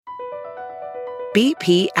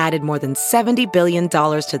BP added more than $70 billion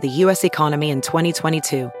to the U.S. economy in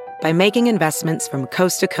 2022 by making investments from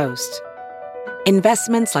coast to coast.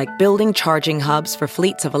 Investments like building charging hubs for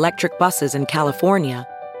fleets of electric buses in California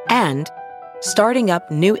and starting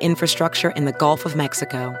up new infrastructure in the Gulf of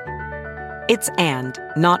Mexico. It's and,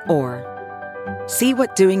 not or. See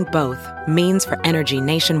what doing both means for energy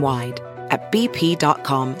nationwide at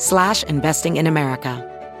bp.com/investing in America.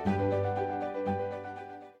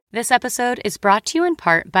 This episode is brought to you in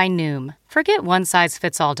part by Noom. Forget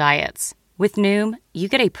one-size-fits-all diets. With Noom, you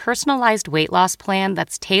get a personalized weight loss plan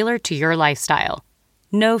that's tailored to your lifestyle.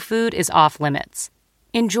 No food is off limits.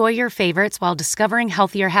 Enjoy your favorites while discovering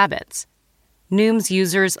healthier habits. Noom's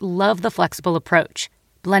users love the flexible approach,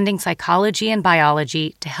 blending psychology and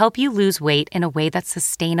biology to help you lose weight in a way that's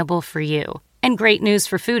sustainable for you. And great news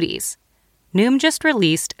for foodies. Noom just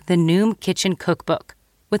released the Noom Kitchen Cookbook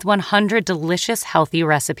with 100 delicious, healthy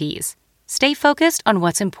recipes. Stay focused on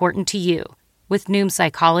what's important to you with Noom's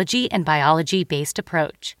psychology and biology-based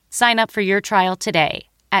approach. Sign up for your trial today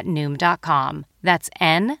at Noom.com. That's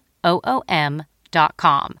NOOM.com.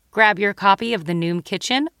 Grab your copy of the Noom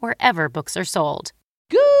Kitchen wherever books are sold.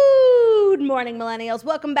 Good morning, millennials.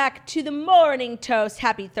 Welcome back to the Morning Toast.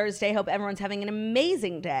 Happy Thursday. Hope everyone's having an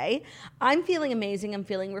amazing day. I'm feeling amazing. I'm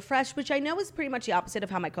feeling refreshed, which I know is pretty much the opposite of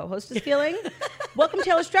how my co-host is feeling. Welcome,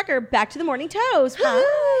 Taylor Strecker, back to the Morning Toast.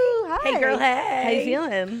 Hi. Hi. Hey, girl, hey. How you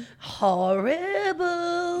feeling?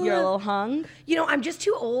 Horrible. You're a little hung? You know, I'm just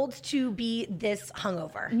too old to be this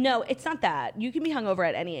hungover. No, it's not that. You can be hungover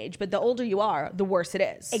at any age, but the older you are, the worse it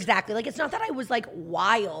is. Exactly. Like, it's not that I was, like,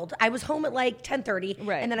 wild. I was home at, like, 10:30.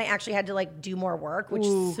 Right. And then I actually had to, like, do more work, which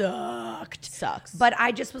sucked. Sucks. But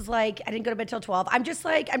I just was, like, I didn't go to bed till 12. I'm just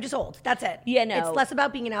old. That's it. Yeah, no. It's less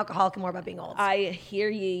about being an alcoholic and more about being old. I hear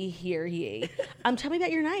ye. Tell me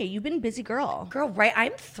about your night. You've been a busy girl. Girl, right?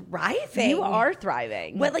 I'm thriving. You are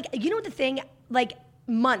thriving. But, like, you know the thing? Like,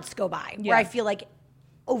 months go by where I feel like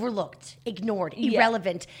overlooked, ignored,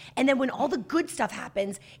 irrelevant. And then when all the good stuff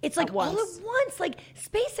happens, it's like all at once. Like,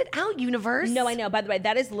 space it out, universe. No, I know. By the way,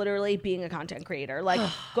 that is literally being a content creator. Like,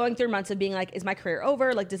 going through months of being like, is my career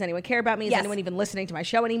over? Like, does anyone care about me? Is anyone even listening to my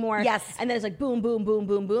show anymore? Yes. And then it's like boom, boom, boom,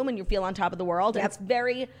 boom, boom, and you feel on top of the world. And it's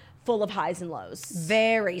very full of highs and lows.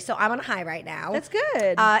 Very. So I'm on a high right now. That's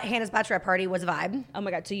good. Hannah's bachelorette party was a vibe. Oh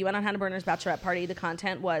my God. So you went on Hannah Berner's bachelorette party. The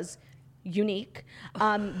content was unique.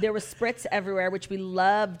 There was spritz everywhere, which we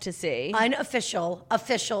love to see. Unofficial,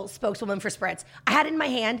 official spokeswoman for spritz. I had it in my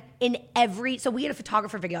hand in every, so we had a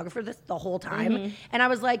photographer, videographer this the whole time. And I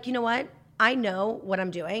was like, you know what? I know what I'm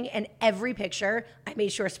doing. And every picture, I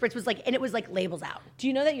made sure spritz was like, and it was like labels out. Do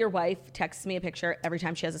you know that your wife texts me a picture every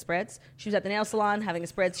time she has a spritz? She was at the nail salon having a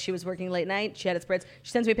spritz. She was working late night. She had a spritz.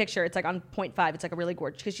 She sends me a picture. It's like on 0.5. It's like a really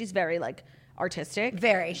gorgeous, because she's very like artistic.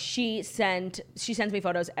 Very. She sends me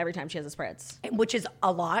photos every time she has a spritz. Which is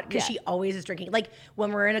a lot, because she always is drinking. Like,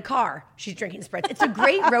 when we're in a car, she's drinking spritz. It's a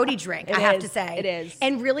great roadie drink, I have to say. It is.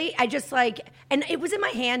 And really, I just like, and it was in my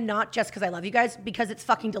hand, not just because I love you guys, because it's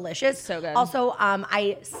fucking delicious. So good. Also,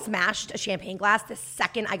 I smashed a champagne glass the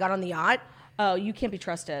second I got on the yacht. Oh, you can't be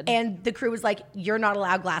trusted. And the crew was like, you're not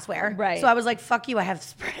allowed glassware. Right. So I was like, fuck you, I have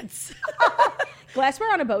spritz.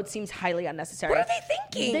 Glassware on a boat seems highly unnecessary. What are they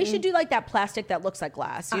thinking? They should do like that plastic that looks like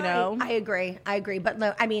glass, you know? I agree. But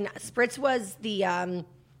no, I mean, spritz was the,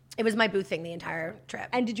 it was my booth thing the entire trip.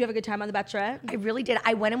 And did you have a good time on The Bachelorette? I really did.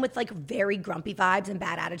 I went in with like very grumpy vibes and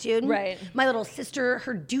bad attitude. Right. My little sister,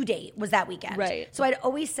 her due date was that weekend. Right. So I'd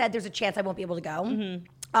always said there's a chance I won't be able to go.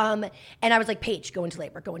 And I was like, Paige, go into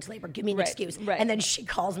labor, give me an excuse. Right. And then she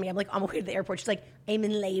calls me. I'm like, on my way to the airport. She's like, I'm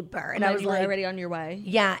in labor. And I was you were like, already on your way.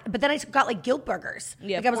 yeah. But then I got like guilt burgers.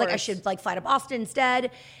 Yeah, like I was like, I course. should like fly to Boston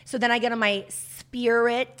instead. So then I get on my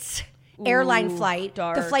Spirit airline flight.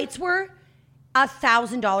 dark. The flights were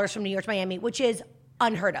 $1,000 from New York to Miami, which is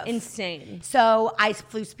unheard of. Insane. So I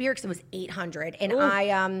flew Spirit because it was $800,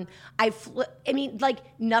 and I mean, like,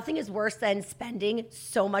 nothing is worse than spending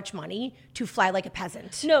so much money to fly like a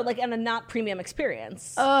peasant. No, like on a not premium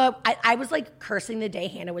experience. I was like cursing the day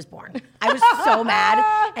Hannah was born. I was so mad,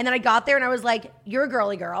 and then I got there and I was like, "You're a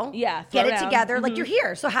girly girl. Yeah, get throw it down. together. Like, you're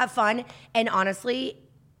here, so have fun." And honestly,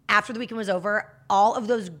 after the weekend was over, all of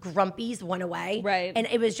those grumpies went away. Right. And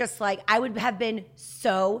it was just like, I would have been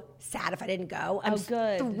so sad if I didn't go. I'm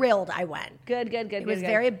good. thrilled I went. Good. It was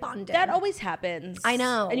very abundant. That always happens. I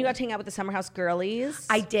know. And you got to hang out with the Summer House girlies.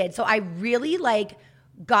 I did. So I really like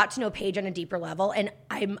got to know Paige on a deeper level, and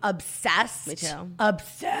I'm obsessed. Me too.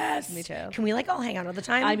 Obsessed. Me too. Can we like all hang out all the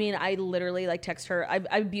time? I mean, I literally like text her. I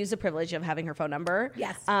abused the privilege of having her phone number.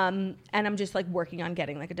 Yes. And I'm just like working on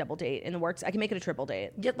getting like a double date in the works. I can make it a triple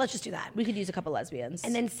date. Yeah, let's just do that. We could use a couple lesbians.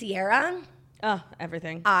 And then Sierra. Oh,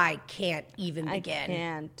 everything. I can't even begin. I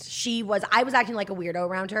can't. I was acting like a weirdo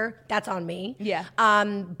around her. That's on me. Yeah.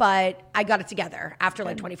 But I got it together after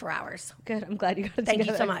like 24 hours. Good. I'm glad you got it Thank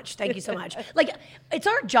together. you so much. Thank you so much. Like, it's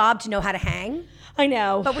our job to know how to hang. I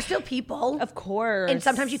know. But we're still people. Of course. And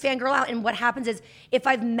sometimes you fangirl out. And what happens is, if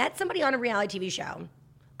I've met somebody on a reality TV show,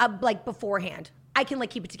 like beforehand, I can like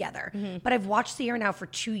keep it together. But I've watched Sierra now for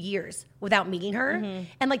 2 years without meeting her.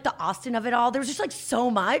 And like the Austin of it all, there was just like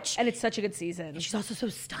so much. And it's such a good season. And she's also so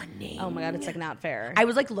stunning. Oh my God, it's like not fair. I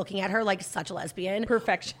was like looking at her like such a lesbian.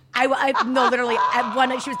 Perfection. No, literally, at one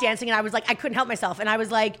night she was dancing and I was like, I couldn't help myself. And I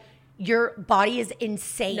was like, your body is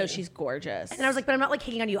insane. No, she's gorgeous. And I was like, but I'm not like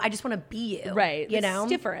hating on you. I just want to be you. Right. You It's know?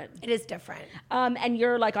 different. It is different. And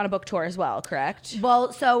you're like on a book tour as well, correct?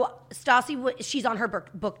 Well, so Stassi, she's on her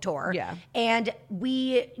book tour. Yeah. And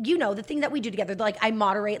we, the thing that we do together, like I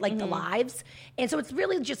moderate like the lives. And so it's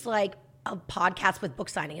really just like a podcast with book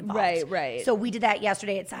signing involved. Right. So we did that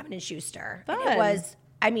yesterday at Simon & Schuster. Fun.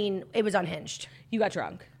 And it was unhinged. You got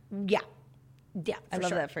drunk. Yeah. Yeah, I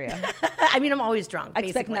love that for you. I mean, I'm always drunk. I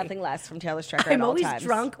expect basically. nothing less from Taylor Strecker I'm at all always times.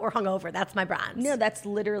 drunk or hungover. That's my brand. No, that's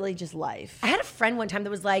literally just life. I had a friend one time that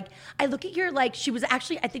was like, I look at your, like, she was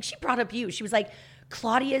actually, I think she brought up you. She was like,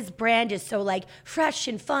 Claudia's brand is so like fresh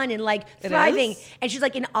and fun and like thriving. And she's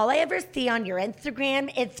like, and all I ever see on your Instagram,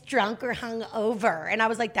 it's drunk or hungover. And I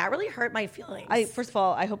was like, that really hurt my feelings. First of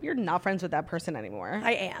all, I hope you're not friends with that person anymore.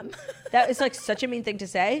 I am. That is like such a mean thing to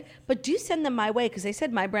say, but do send them my way because they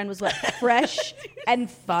said my brand was what, fresh and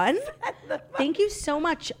fun. Thank you so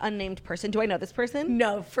much, unnamed person. Do I know this person?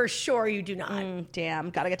 No, for sure you do not. Damn,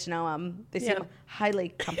 gotta get to know them. They seem highly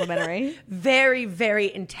complimentary. Very,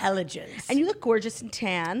 very intelligent. And you look gorgeous and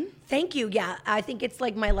tan. Thank you. Yeah, I think it's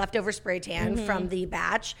like my leftover spray tan from the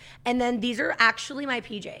batch. And then these are actually my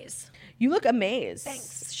PJs. You look amazed.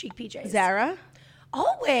 Thanks. Chic PJs. Zara?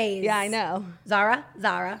 Always. Yeah, I know.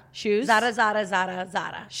 Zara. Shoes?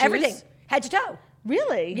 Zara. Shoes? Everything. Head to toe.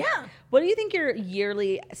 Really? Yeah. What do you think your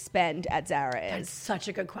yearly spend at Zara is? That's such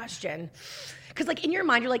a good question. Because like in your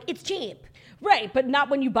mind, you're like, it's cheap. Right, but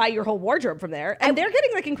not when you buy your whole wardrobe from there. And they're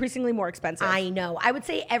getting like increasingly more expensive. I know. I would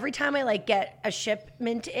say every time I like get a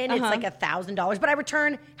shipment in, it's like $1,000, but I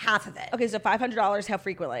return half of it. Okay, so $500, how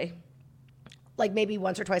frequently? Like maybe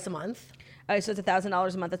once or twice a month. So it's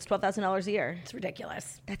 $1,000 a month. That's $12,000 a year. It's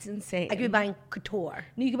ridiculous. That's insane. I could be buying couture.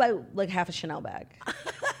 You could buy like half a Chanel bag.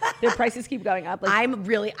 Their prices keep going up. Like,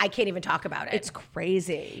 I can't even talk about it. It's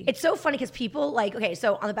crazy. It's so funny because people like, okay,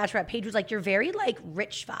 so on the Bachelorette page was like, you're very like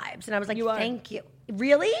rich vibes. And I was like, thank you.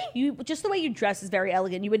 Really? Just the way you dress is very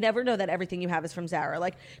elegant. You would never know that everything you have is from Zara.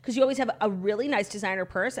 Like, because you always have a really nice designer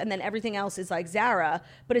purse and then everything else is like Zara,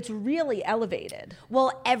 but it's really elevated.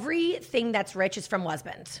 Well, everything that's rich is from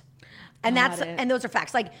husband. And those are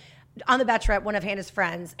facts. Like on the Bachelorette, one of Hannah's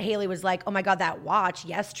friends, Haley, was like, oh my God, that watch.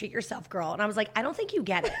 Yes, treat yourself, girl. And I was like, I don't think you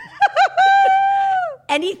get it.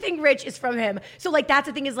 Anything rich is from him. So like, that's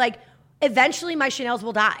the thing is like, eventually my Chanel's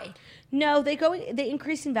will die. No, they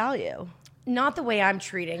increase in value. Not the way I'm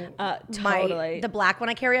treating totally. The black one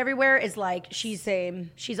I carry everywhere is like she's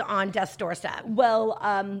on death's doorstep.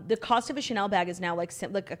 Well, the cost of a Chanel bag is now like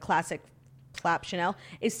a classic flap Chanel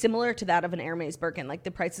is similar to that of an Hermes Birkin. Like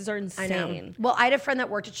the prices are insane. I know. Well, I had a friend that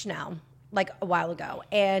worked at Chanel like a while ago,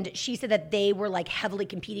 and she said that they were like heavily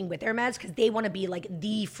competing with Hermes because they want to be like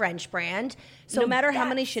the French brand. So no matter how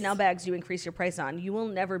many Chanel bags you increase your price on, you will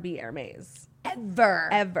never be Hermes.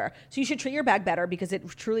 Ever. So you should treat your bag better because it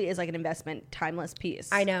truly is like an investment, timeless piece.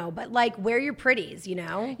 I know, but like wear your pretties, you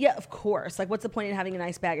know? Yeah, of course. Like what's the point in having a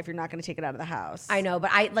nice bag if you're not going to take it out of the house? I know,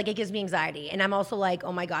 but it gives me anxiety. And I'm also like,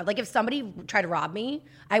 oh my God, like if somebody tried to rob me,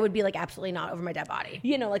 I would be like absolutely not over my dead body.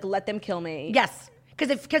 You know, like let them kill me. Yes.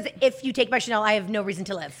 Because if you take my Chanel, I have no reason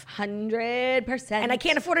to live. 100%. And I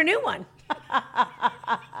can't afford a new one.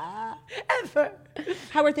 Ever.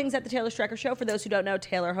 How are things at the Taylor Strecker Show? For those who don't know,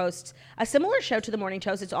 Taylor hosts a similar show to the Morning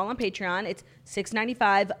Toast. It's all on Patreon. It's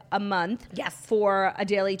 $6.95 a month. Yes. For a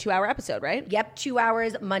daily 2-hour episode, right? Yep, 2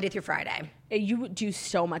 hours, Monday through Friday. You do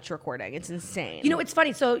so much recording. It's insane. You know, it's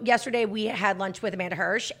funny. So yesterday we had lunch with Amanda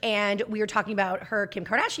Hirsch, and we were talking about her Kim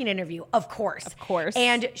Kardashian interview, of course. Of course.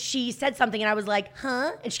 And she said something, and I was like,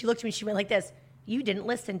 huh? And she looked at me, and she went like this. You didn't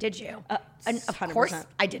listen, did you? And of 100%. course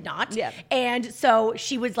I did not. Yeah. And so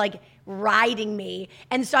she was like riding me.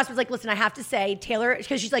 And Stas was like, listen, I have to say, Taylor,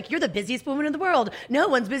 because she's like, you're the busiest woman in the world. No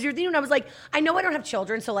one's busier than you. And I was like, I know I don't have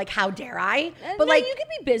children, so like, how dare I? But like, you can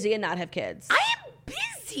be busy and not have kids. I am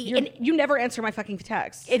busy. And you never answer my fucking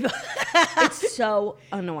texts. It's so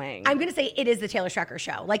annoying. I'm going to say it is the Taylor Strecker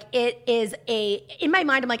Show. Like it is in my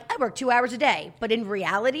mind, I'm like, I work 2 hours a day. But in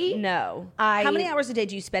reality, no. How many hours a day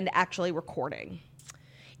do you spend actually recording?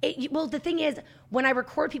 Well, the thing is, when I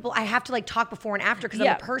record people, I have to like talk before and after because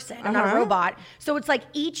I'm a person. I'm not a robot. So it's like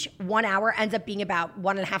each 1 hour ends up being about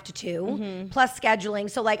 1.5 to 2 plus scheduling.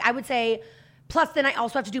 So like I would say, plus then I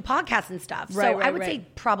also have to do podcasts and stuff. So I would say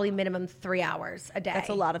probably minimum 3 hours a day. That's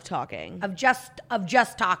a lot of talking. Of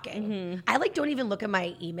just talking. I like don't even look at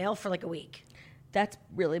my email for like a week. That's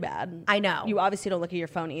really bad. I know. You obviously don't look at your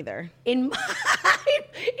phone either. In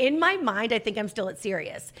my mind, I think I'm still at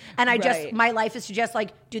Sirius. And I just, my life is to just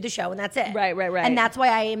like do the show and that's it. Right. And that's why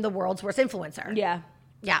I am the world's worst influencer. Yeah.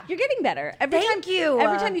 Yeah. You're getting better. Thank you.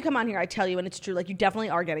 Every time you come on here, I tell you, and it's true, like you definitely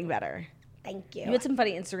are getting better. Thank you. You had some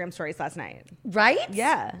funny Instagram stories last night. Right?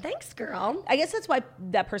 Yeah. Thanks, girl. I guess that's why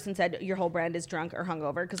that person said your whole brand is drunk or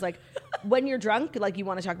hungover. Because, like, when you're drunk, like, you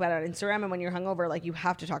want to talk about it on Instagram. And when you're hungover, like, you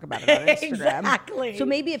have to talk about it on Instagram. Exactly. So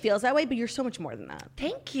maybe it feels that way, but you're so much more than that.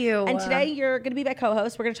 Thank you. And today you're going to be my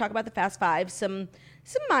co-host. We're going to talk about the Fast Five, some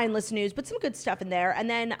mindless news, but some good stuff in there. And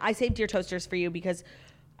then I saved Dear Toasters for you because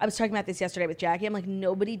I was talking about this yesterday with Jackie. I'm like,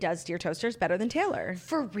 nobody does Dear Toasters better than Taylor.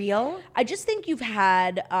 For real? I just think you've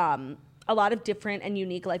had a lot of different and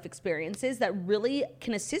unique life experiences that really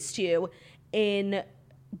can assist you in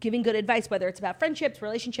giving good advice, whether it's about friendships,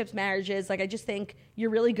 relationships, marriages. Like, I just think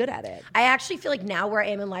you're really good at it. I actually feel like now where I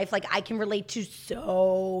am in life, like I can relate to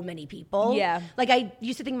so many people. Yeah. Like I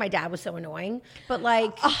used to think my dad was so annoying, but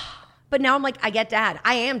like, but now I'm like, I get dad.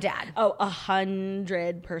 I am dad. Oh,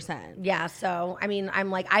 100%. Yeah. So, I mean,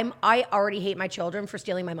 I already hate my children for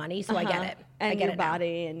stealing my money. So I get it. And I get your it now.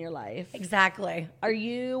 body and your life. Exactly. Are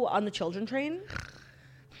you on the children train?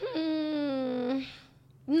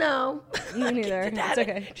 No. Me neither. It's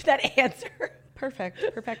okay. Did that answer?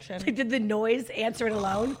 Perfection. Like, did the noise answer it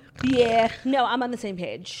alone? Yeah. No, I'm on the same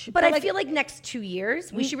page. But I feel like next 2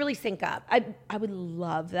 years, we should really sync up. I would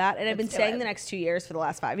love that. And I've been saying the next 2 years for the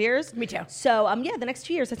last 5 years. Me too. So, yeah, the next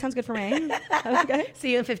 2 years. That sounds good for me. Okay.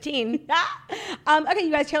 See you in 15. Okay, you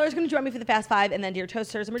guys, Taylor's going to join me for the Fast Five and then Dear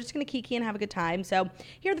Toasters, and we're just going to kiki and have a good time. So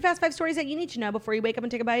here are the Fast Five stories that you need to know before you wake up and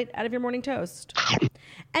take a bite out of your morning toast.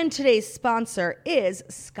 And today's sponsor is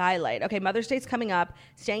Skylight. Okay, Mother's Day's coming up.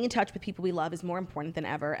 Staying in touch with people we love is more important than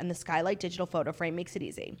ever, and the Skylight digital photo frame makes it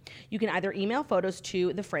easy. You can either email photos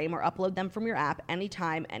to the frame or upload them from your app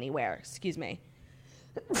anytime, anywhere. Excuse me.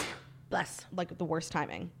 Bless. Like the worst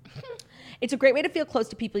timing. It's a great way to feel close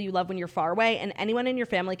to people you love when you're far away, and anyone in your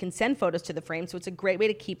family can send photos to the frame, so it's a great way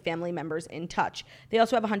to keep family members in touch. They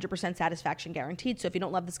also have 100% satisfaction guaranteed, so if you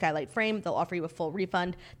don't love the Skylight frame, they'll offer you a full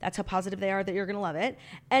refund. That's how positive they are that you're going to love it.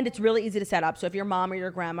 And it's really easy to set up, so if your mom or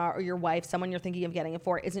your grandma or your wife, someone you're thinking of getting it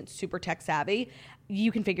for, isn't super tech savvy,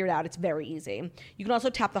 you can figure it out. It's very easy. You can also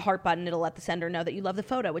tap the heart button. It'll let the sender know that you love the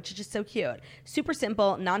photo, which is just so cute. Super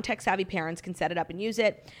simple. Non-tech savvy parents can set it up and use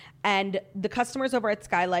it. And the customers over at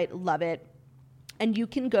Skylight love it. And you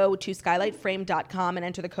can go to skylightframe.com and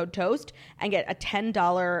enter the code TOAST and get a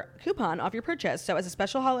 $10 coupon off your purchase. So as a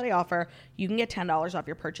special holiday offer, you can get $10 off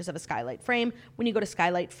your purchase of a Skylight frame when you go to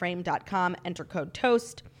skylightframe.com, enter code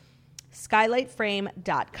TOAST.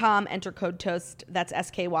 Skylightframe.com, enter code TOAST. That's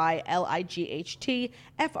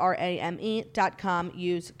SKYLIGHTFRAME.com.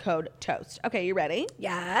 Use code TOAST. Okay, you ready?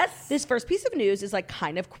 Yes. This first piece of news is like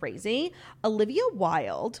kind of crazy. Olivia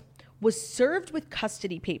Wilde was served with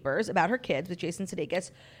custody papers about her kids with Jason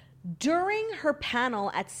Sudeikis during her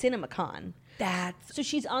panel at CinemaCon. So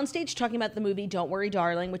she's on stage talking about the movie Don't Worry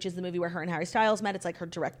Darling, which is the movie where her and Harry Styles met. It's like her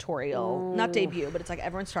directorial, not debut, but it's like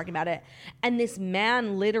everyone's talking about it. And this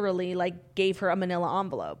man literally like gave her a manila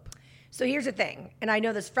envelope. So here's the thing, and I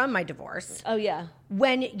know this from my divorce. Oh, yeah.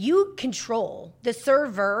 When you control, the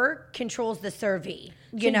server controls the servey.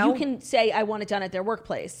 You know? You can say, I want it done at their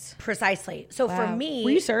workplace. Precisely. So for me...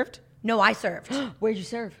 Were you served? No, I served. Where'd you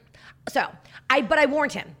serve? So, but I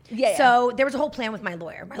warned him. Yeah. So there was a whole plan with my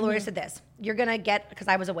lawyer. My lawyer said this, you're going to get, because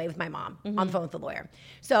I was away with my mom on the phone with the lawyer.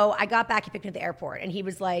 So I got back, he picked me at the airport, and he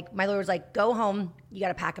was like, my lawyer was like, go home, you got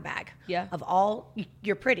to pack a bag of all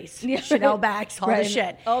your pretties, Chanel bags, all the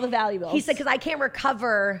shit. All the valuables. He said, because I can't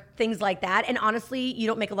recover things like that, and honestly, you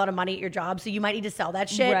don't make a lot of money at your job, so you might need to sell that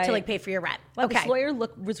shit to like pay for your rent. Well, this lawyer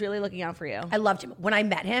was really looking out for you. I loved him. When I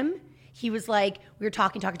met him, he was like, we were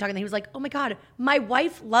talking, and he was like, oh my God, my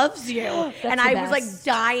wife loves you. And I was like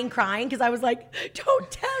dying crying because I was like,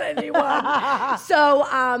 don't tell anyone.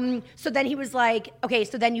 So then he was like, okay,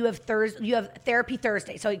 so then you have therapy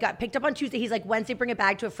Thursday. So he got picked up on Tuesday. He's like, Wednesday, bring it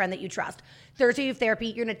back to a friend that you trust. Thursday, you have therapy.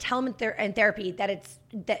 You're going to tell him in therapy that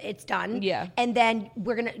it's done. Yeah. And then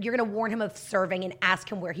you're going to warn him of serving and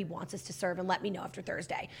ask him where he wants us to serve and let me know after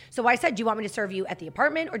Thursday. So I said, do you want me to serve you at the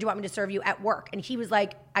apartment or do you want me to serve you at work? And he was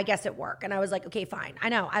like, I guess at work. And I was like, okay, fine. I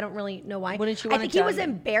know. I don't really know why. Wouldn't you want I think he was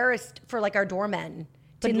embarrassed for like our doormen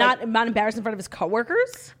But not embarrassed in front of his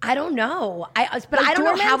coworkers? I don't know. I don't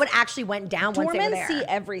know how it actually went down once they were there. Doormen see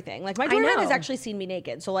everything. Like my doorman has actually seen me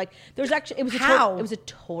naked. So like there's actually it was a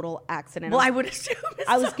total accident. Well, I would assume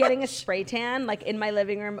I was getting a spray tan like in my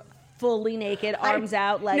living room, fully naked, arms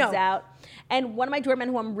out, legs out. And one of my doormen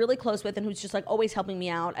who I'm really close with and who's just like always helping me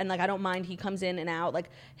out and like I don't mind, he comes in and out, like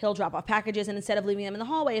he'll drop off packages and instead of leaving them in the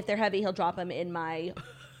hallway if they're heavy, he'll drop them in my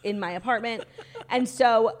apartment. And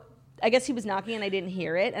so I guess he was knocking and I didn't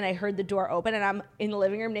hear it and I heard the door open and I'm in the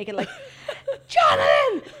living room naked like,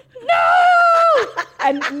 Jonathan, no!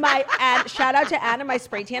 And shout out to Anna, my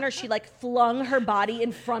spray tanner, she like flung her body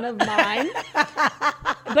in front of mine.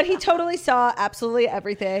 But he totally saw absolutely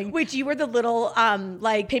everything. Which you were the little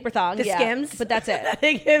like paper thong, the Skims, but that's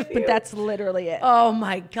it. But that's literally it. Oh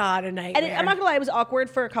my God, a nightmare. And I'm not gonna lie, it was awkward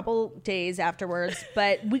for a couple days afterwards,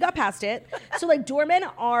 but we got past it. So like doormen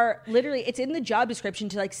are literally, it's in the job description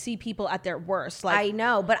to like see people at their worst. Like I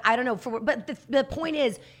know, but I don't know. But the point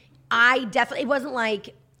is, it wasn't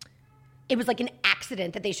like. It was like an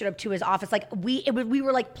accident that they showed up to his office. Like we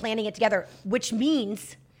were like planning it together, which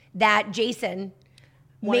means that Jason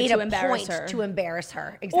made a point to embarrass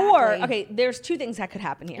her. Exactly. Or, okay, there's two things that could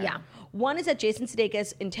happen here. Yeah. One is that Jason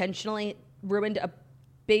Sudeikis intentionally ruined a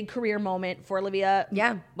big career moment for Olivia.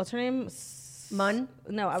 Yeah. What's her name? Munn?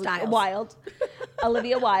 No, I was Styles. Wilde.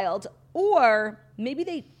 Olivia Wilde. Or maybe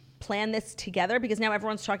they plan this together because now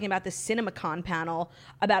everyone's talking about the CinemaCon panel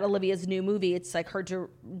about Olivia's new movie. It's like it's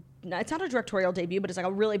not a directorial debut, but it's like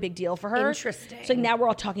a really big deal for her. Interesting. So like now we're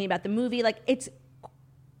all talking about the movie. Like it's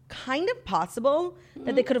kind of possible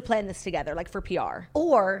that they could have planned this together, like for PR.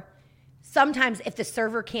 Or sometimes if the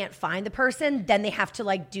server can't find the person, then they have to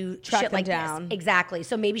like Track shit them like down. this. Exactly.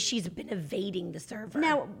 So maybe she's been evading the server.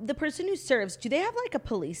 Now, the person who serves, do they have like a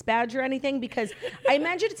police badge or anything? Because I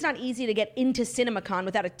imagine it's not easy to get into CinemaCon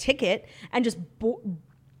without a ticket and just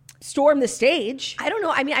storm the stage. I don't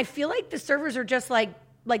know. I mean, I feel like the servers are just like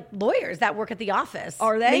lawyers that work at the office.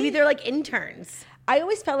 Are they? Maybe they're like interns. I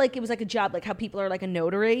always felt like it was like a job, like how people are like a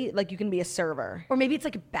notary, like you can be a server. Or maybe it's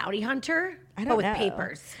like a bounty hunter, I don't but with know.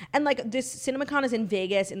 papers. And like this CinemaCon is in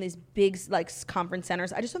Vegas in these big like conference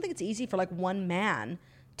centers. I just don't think it's easy for like one man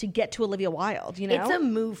to get to Olivia Wilde, you know? It's a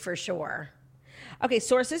move for sure. Okay,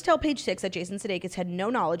 sources tell Page 6 that Jason Sudeikis had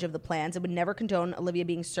no knowledge of the plans and would never condone Olivia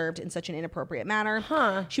being served in such an inappropriate manner.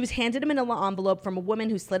 Huh. She was handed a manila envelope from a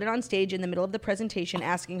woman who slid it on stage in the middle of the presentation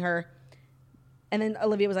asking her, and then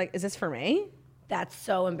Olivia was like, is this for me? That's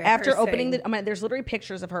so embarrassing. After opening there's literally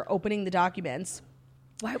pictures of her opening the documents.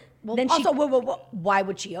 Why? Well, Then also, why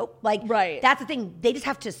would she open? Like, Right. That's the thing. They just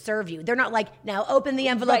have to serve you. They're not like, now open the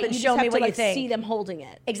envelope and you show just me have what to, you like, think. see them holding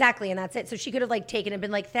it. Exactly, and that's it. So she could have like taken it and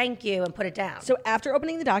been like, thank you, and put it down. So after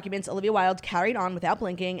opening the documents, Olivia Wilde carried on without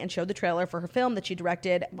blinking and showed the trailer for her film that she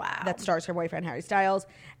directed. Wow. That stars her boyfriend Harry Styles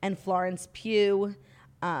and Florence Pugh. Is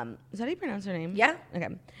that how you pronounce her name? Yeah. Okay.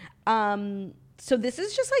 So this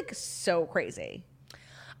is just like so crazy.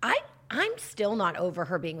 I'm still not over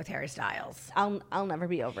her being with Harry Styles. I'll never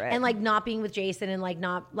be over it. And like not being with Jason and like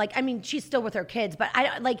not like, I mean, she's still with her kids, but I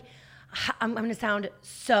don't like, I'm going to sound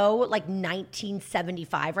so like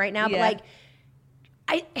 1975 right now, Yeah. but like,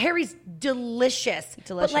 Harry's delicious.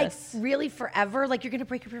 But like really forever, like you're going to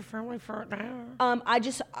break up your family for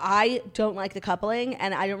I don't like the coupling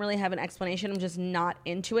and I don't really have an explanation. I'm just not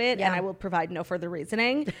into it and I will provide no further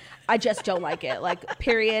reasoning. I just don't like it. Like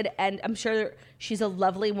period. And I'm sure she's a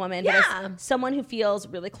lovely woman. Yeah. But as someone who feels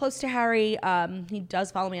really close to Harry, he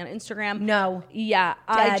does follow me on Instagram. No. Yeah.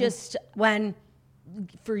 Dead. I just when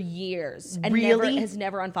for years and really has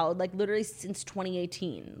never unfollowed, like literally since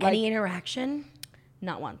 2018. Like, any interaction?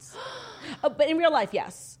 not once. Oh, but in real life,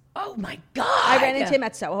 yes. Oh my God. I ran into him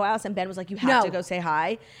at Soho House and Ben was like, you have No. to go say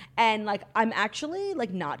hi. And like, I'm actually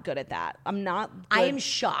like not good at that. I'm not good. I am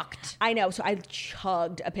shocked. I know. So I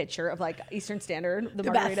chugged a picture of like Eastern Standard. The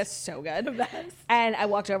margarita's so good. The best. And I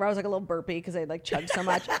walked over. I was like a little burpy because I like chugged so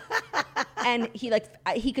much. And he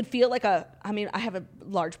he could feel like I have a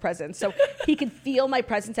large presence. So he could feel my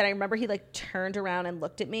presence. And I remember he like turned around and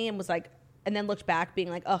looked at me and was like, and then looked back being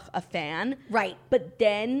like, ugh, a fan. Right. But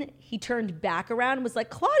then he turned back around and was like,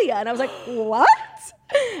 Claudia. And I was like, what?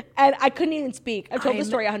 And I couldn't even speak. I've told the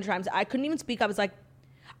story 100 times. I couldn't even speak. I was like,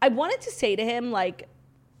 I wanted to say to him, like,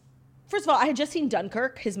 first of all, I had just seen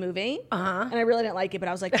Dunkirk, his movie. And I really didn't like it. But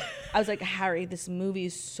I was like, Harry, this movie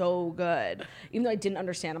is so good. Even though I didn't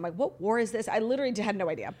understand. I'm like, what war is this? I literally had no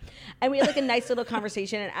idea. And we had like a nice little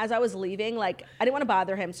conversation. And as I was leaving, like, I didn't want to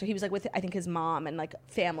bother him. So he was like with, I think, his mom and like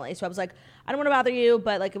family. So I was like, I don't want to bother you,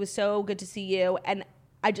 but like, it was so good to see you. And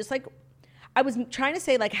I just like, I was trying to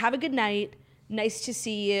say like, have a good night. Nice to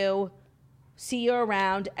see you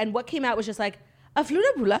around. And what came out was just like, a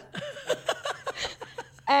flula.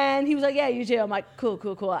 And he was like, yeah, you too. I'm like,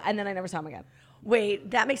 cool. And then I never saw him again. Wait,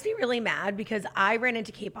 that makes me really mad because I ran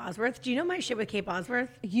into Kate Bosworth. Do you know my shit with Kate Bosworth?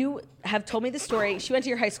 You have told me the story. She went to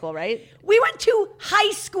your high school, right? We went to high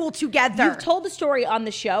school together. You've told the story on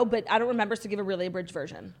the show, but I don't remember, so give a really abridged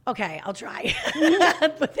version. Okay, I'll try.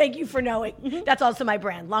 But thank you for knowing. That's also my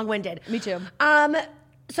brand. Long-winded. Me too.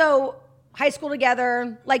 So high school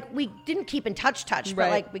together, like we didn't keep in touch, right. but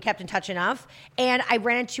like we kept in touch enough. And I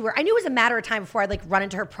ran into her. I knew it was a matter of time before I'd like run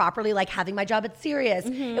into her properly, like having my job at Sirius.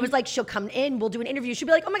 Mm-hmm. It was like she'll come in, we'll do an interview. She'll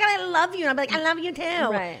be like, oh my God, I love you. And I'm like, I love you too.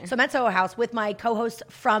 Right. So I'm at Soho House with my co-host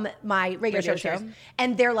from my radio show.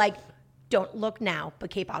 And they're like, don't look now,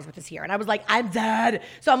 but Kate Bosworth is here. And I was like, I'm dead.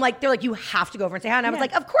 So I'm like, they're like, you have to go over and say hi. And I was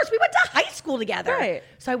like, of course, we went to high school together. Right.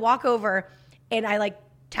 So I walk over and I like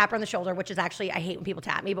tap her on the shoulder, which is actually, I hate when people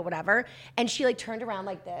tap me, but whatever. And she like turned around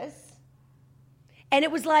like this. And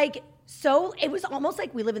it was like, so it was almost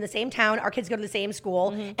like we live in the same town. Our kids go to the same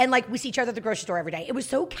school. Mm-hmm. And like we see each other at the grocery store every day. It was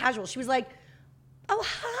so casual. She was like, oh,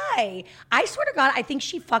 hi. I swear to God, I think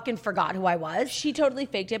she fucking forgot who I was. She totally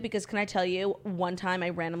faked it because can I tell you, one time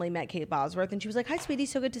I randomly met Kate Bosworth and she was like, hi, sweetie,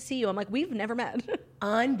 so good to see you. I'm like, we've never met.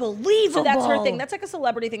 Unbelievable. So that's her thing. That's like a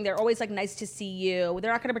celebrity thing. They're always like, nice to see you.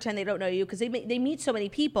 They're not going to pretend they don't know you because they meet so many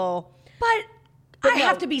people. But I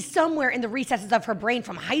have to be somewhere in the recesses of her brain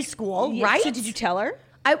from high school, right? So did you tell her?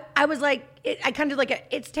 I was like, I kind of like,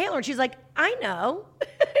 it's Taylor. And she's like, I know.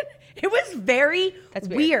 It was very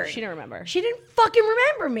weird. She didn't remember. She didn't fucking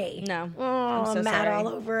remember me. No. Oh, I'm so mad sorry. all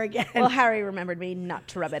over again. Well, Harry remembered me, not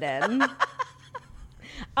to rub it in.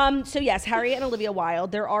 So yes, Harry and Olivia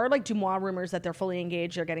Wilde. There are like Dumois rumors that they're fully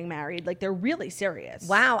engaged. They're getting married. Like they're really serious.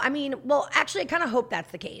 Wow. I mean, well, actually, I kind of hope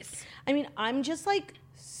that's the case. I mean, I'm just like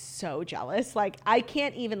so jealous. Like I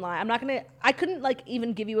can't even lie. I couldn't like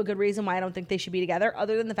even give you a good reason why I don't think they should be together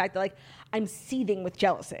other than the fact that like I'm seething with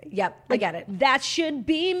jealousy. Yep. Like, I get it. That should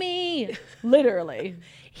be me. Literally.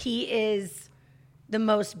 He is the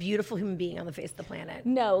most beautiful human being on the face of the planet.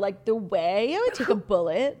 No, like the way I would take a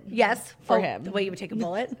bullet. Yes. For him. The way you would take a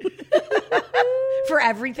bullet. For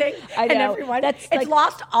everything. I know. And everyone. That's it's like,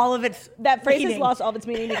 lost all of its That phrase meaning. has lost all of its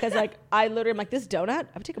meaning because like I literally am like, this donut,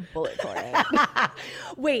 I would take a bullet for it.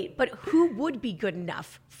 Wait, but who would be good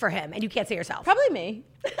enough for him? And you can't say yourself. Probably me.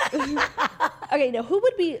 Okay, no, who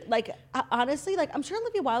would be like, honestly, like I'm sure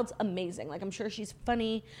Olivia Wilde's amazing. Like I'm sure she's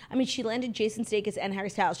funny. I mean, she landed Jason Sudeikis and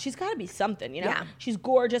Harry Styles. She's got to be something, you know? Yeah. She's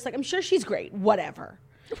gorgeous. Like I'm sure she's great. Whatever.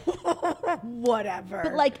 Whatever.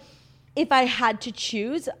 But like, if I had to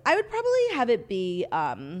choose, I would probably have it be,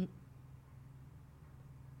 I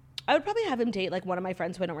would probably have him date like one of my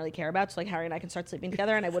friends who I don't really care about. So like Harry and I can start sleeping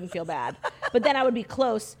together and I wouldn't feel bad. But then I would be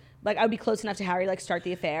close. Like I would be close enough to Harry, like start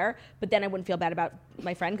the affair. But then I wouldn't feel bad about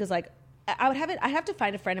my friend because like I'd have to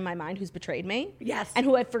find a friend in my mind who's betrayed me. Yes. And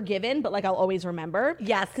who I've forgiven, but like I'll always remember.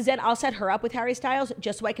 Yes. Because then I'll set her up with Harry Styles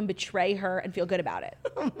just so I can betray her and feel good about it.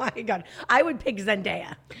 Oh my God. I would pick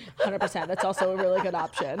Zendaya. 100%. That's also a really good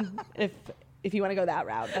option. If you want to go that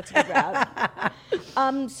route, that's a good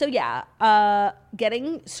route. So yeah,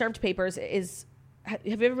 getting served papers is, have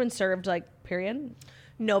you ever been served like period?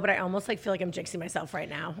 No, but I almost like feel like I'm jinxing myself right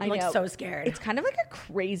now. I'm like know. so scared. It's kind of like a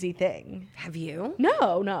crazy thing. Have you? No.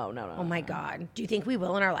 Oh my God. Do you think we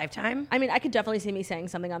will in our lifetime? I mean, I could definitely see me saying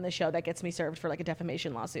something on this show that gets me served for like a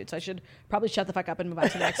defamation lawsuit. So I should probably shut the fuck up and move on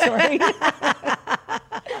to the next story.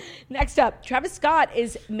 Next up, Travis Scott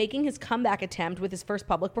is making his comeback attempt with his first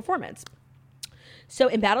public performance.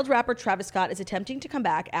 So embattled rapper Travis Scott is attempting to come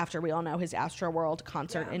back after we all know his Astroworld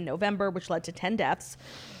concert in November, which led to 10 deaths.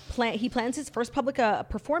 He plans his first public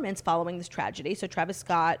performance following this tragedy. So Travis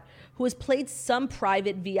Scott, who has played some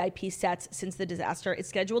private VIP sets since the disaster, is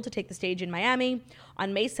scheduled to take the stage in Miami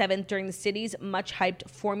on May 7th during the city's much-hyped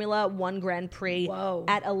Formula One Grand Prix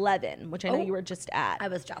at 11, which I know you were just at. I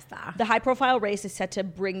was just there. The high-profile race is set to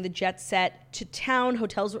bring the jet set to town.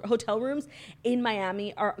 Hotel rooms in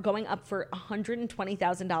Miami are going up for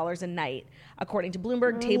 $120,000 a night, according to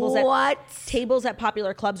Bloomberg. Tables at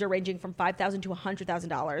popular clubs are ranging from $5,000 to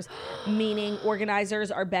 $100,000, meaning organizers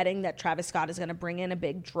are betting that Travis Scott is going to bring in a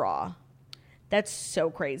big draw. That's so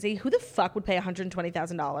crazy. Who the fuck would pay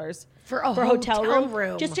 $120,000 for a hotel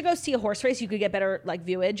room just to go see a horse race? You could get better like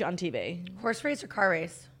viewage on TV. Horse race or car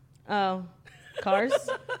race? Oh, cars?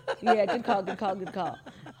 Yeah, good call.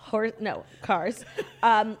 Cars.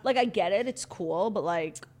 Like I get it. It's cool, but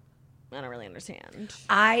like I don't really understand.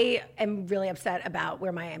 I am really upset about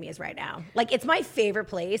where Miami is right now. Like it's my favorite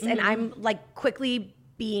place and I'm like quickly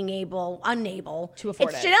unable to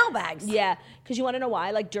afford it. It's Chanel bags. Yeah, because you want to know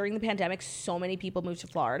why? Like during the pandemic, so many people moved to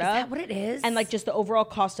Florida. Is that what it is? And like just the overall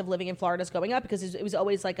cost of living in Florida is going up because it was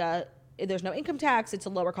always like a there's no income tax. It's a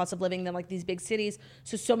lower cost of living than like these big cities.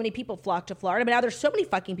 So many people flock to Florida. But now there's so many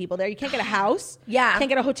fucking people there. You can't get a house. Yeah. Can't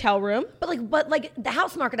get a hotel room. But like the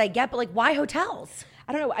house market I get, but like why hotels?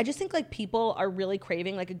 I don't know. I just think like people are really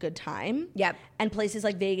craving like a good time. Yep. And places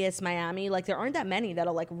like Vegas, Miami, like there aren't that many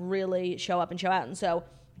that'll like really show up and show out. And so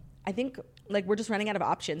I think like we're just running out of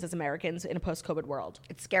options as Americans in a post-COVID world.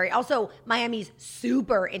 It's scary. Also, Miami's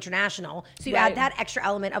super international. So you add that extra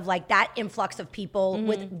element of like that influx of people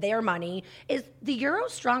with their money. Is the euro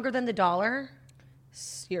stronger than the dollar?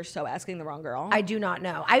 You're so asking the wrong girl. I do not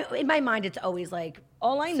know. In my mind, it's always like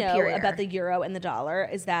all I know superior. about the euro and the dollar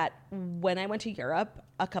is that when I went to Europe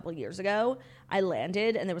a couple years ago, I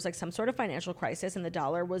landed and there was like some sort of financial crisis and the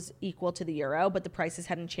dollar was equal to the euro, but the prices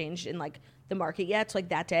hadn't changed in like the market yet. So like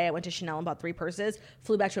that day I went to Chanel and bought 3 purses,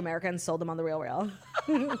 flew back to America and sold them on the real.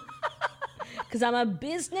 Because I'm a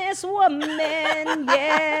businesswoman,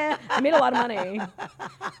 yeah. I made a lot of money.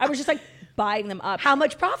 I was just like buying them up. How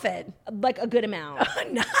much profit? Like a good amount.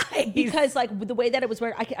 Nice. Because like the way that it was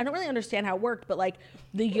worked, I don't really understand how it worked, but like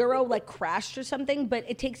the euro like crashed or something, but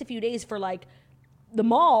it takes a few days for like the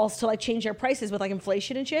malls to like change their prices with like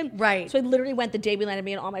inflation and shit. Right. So I literally went the day we landed,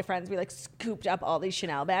 me and all my friends, we like scooped up all these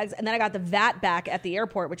Chanel bags. And then I got the VAT back at the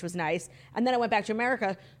airport, which was nice. And then I went back to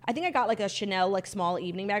America. I think I got like a Chanel like small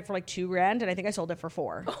evening bag for like $2,000 and I think I sold it for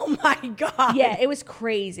 $4,000. Oh my God. Yeah, it was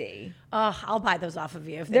crazy. I'll buy those off of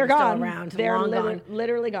you if They're still gone. around. They're gone.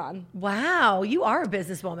 literally gone. Wow, you are a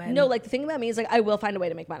businesswoman. No, like the thing about me is like I will find a way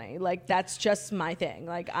to make money. Like that's just my thing.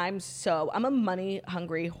 Like I'm a money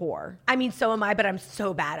hungry whore. I mean, so am I, but I'm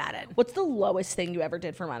so bad at it. What's the lowest thing you ever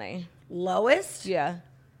did for money? Lowest? Yeah.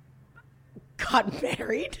 Got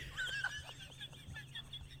married.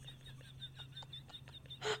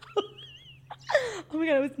 Oh my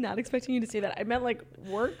God, I was not expecting you to say that. I meant like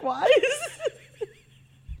work-wise.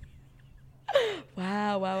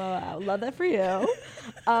 Wow. Love that for you.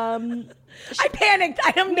 I panicked.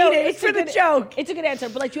 I don't mean it. It's for the joke. It's a good answer.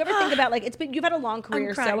 But like, do you ever think about like, you've had a long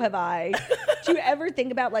career, so have I. Do you ever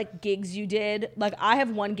think about like gigs you did? Like I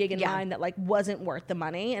have one gig in mind that like wasn't worth the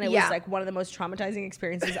money. And it was like one of the most traumatizing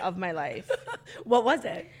experiences of my life. What was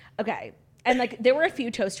it? Okay. And like there were a few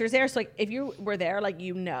toasters there. So like if you were there, like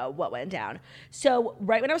you know what went down. So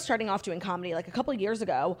right when I was starting off doing comedy, like a couple of years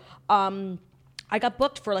ago, I got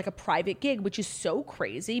booked for like a private gig, which is so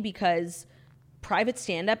crazy because private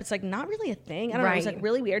stand-up, it's like not really a thing. I don't know, it was like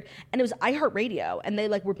really weird. And it was iHeartRadio and they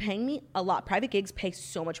like were paying me a lot. Private gigs pay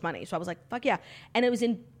so much money. So I was like, fuck yeah. And it was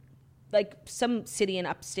in like some city in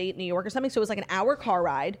upstate New York or something. So it was like an hour car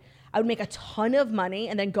ride. I would make a ton of money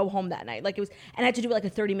and then go home that night. Like it was, and I had to do like a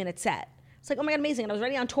 30-minute set. It's like, oh my God, amazing. And I was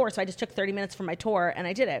already on tour. So I just took 30 minutes from my tour and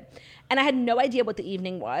I did it. And I had no idea what the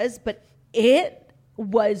evening was, but it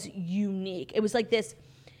was unique. It was like this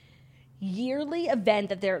yearly event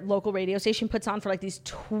that their local radio station puts on for like these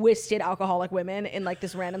twisted alcoholic women in like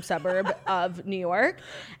this random suburb of New York.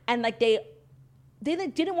 And like they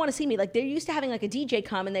like didn't want to see me. Like they're used to having like a DJ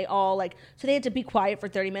come and they all like, so they had to be quiet for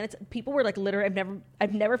 30 minutes. People were like literally,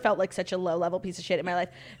 I've never felt like such a low level piece of shit in my life.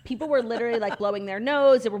 People were literally like blowing their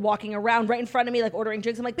nose. They were walking around right in front of me, like ordering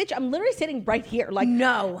drinks. I'm like, bitch, I'm literally sitting right here. Like,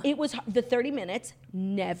 no, it was the 30 minutes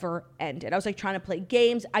never ended. I was like trying to play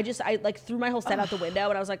games. I like threw my whole set out the window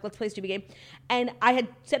and I was like, let's play a stupid game. And I had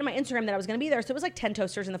said on my Instagram that I was going to be there. So it was like 10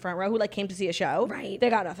 toasters in the front row who like came to see a show. Right.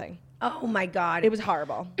 They got nothing. Oh my God. It was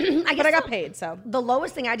horrible. But I got paid, so. The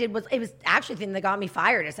lowest thing I did was, it was actually the thing that got me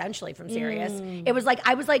fired, essentially, from Sirius. It was like,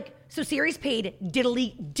 I was like, so Sirius paid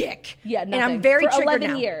diddly dick. Yeah, nothing. And I'm very For triggered 11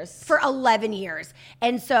 now. years. For 11 years.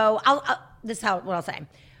 And so, this is what I'll say.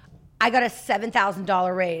 I got a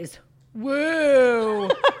 $7,000 raise. Woo!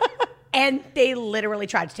 And they literally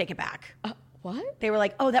tried to take it back. What? They were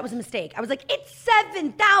like, oh, that was a mistake. I was like, it's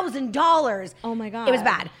 $7,000. Oh my God. It was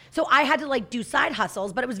bad. So I had to like do side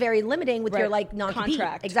hustles, but it was very limiting with your like non-compete.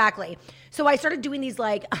 Contract. Exactly. So I started doing these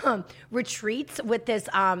like retreats with this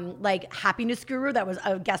like happiness guru that was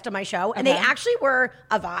a guest on my show. And they actually were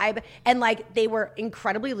a vibe and like they were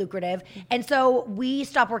incredibly lucrative. And so we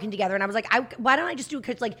stopped working together and I was like, why don't I just do it?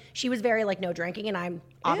 Cause like she was very like no drinking and I'm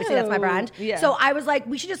obviously that's my brand. Yeah. So I was like,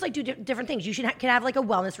 we should just like do different things. You can have like a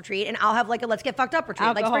wellness retreat and I'll have like a let's get fucked up retreat.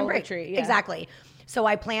 Alcohol like spring break. retreat, yeah. Exactly. So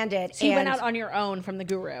I planned it. So you went out on your own from the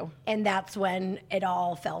guru. And that's when it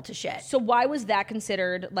all fell to shit. So why was that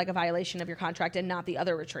considered like a violation of your contract and not the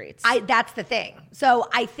other retreats? That's the thing. So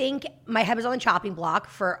I think my head was on the chopping block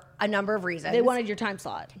for a number of reasons. They wanted your time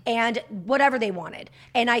slot. And whatever they wanted.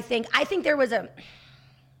 And I think there was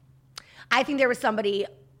somebody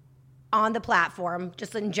on the platform,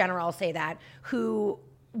 just in general, I'll say that, who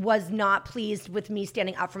was not pleased with me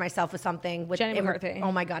standing up for myself with something. Jenny McCarthy.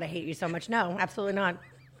 Oh my God, I hate you so much. No, absolutely not.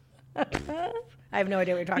 I have no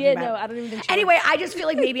idea what you're talking about. Yeah, no, I don't even think she Anyway, I just feel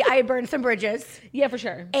like maybe I had burned some bridges. Yeah, for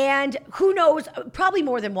sure. And who knows, probably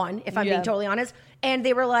more than one, if I'm being totally honest. And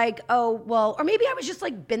they were like, oh, well, or maybe I was just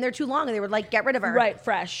like been there too long and they were like, get rid of her. Right,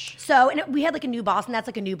 fresh. So, and we had like a new boss, and that's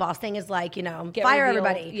like a new boss thing is like, you know, fire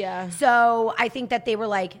everybody. Yeah. So I think that they were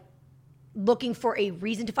like looking for a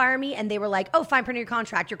reason to fire me, and they were like, oh, fine print in your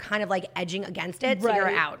contract. You're kind of like edging against it, so you're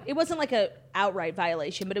out. It wasn't like a outright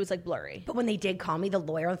violation, but it was like blurry. But when they did call me, the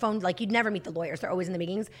lawyer on the phone, like you'd never meet the lawyers. They're always in the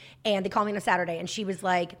meetings. And they called me on a Saturday, and she was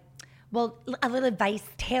like, well, a little advice,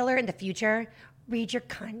 Taylor, in the future, read your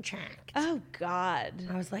contract. Oh, God.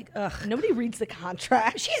 I was like, ugh. Nobody reads the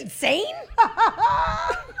contract. Is she insane?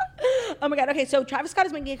 Oh, my God. Okay, so Travis Scott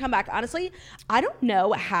is making a comeback. Honestly, I don't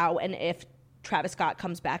know how and if Travis Scott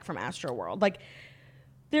comes back from Astroworld. Like,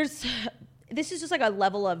 this is just like a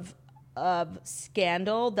level of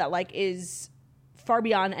scandal that like is far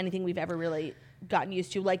beyond anything we've ever really gotten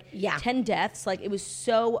used to. Like, 10 deaths, like it was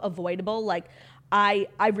so avoidable. Like, I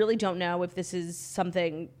really don't know if this is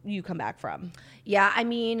something you come back from. Yeah, I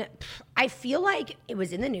mean, I feel like it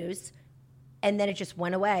was in the news and then it just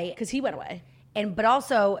went away. Because he went away. But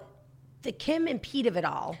also, the Kim and Pete of it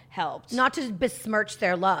all helped. Not to besmirch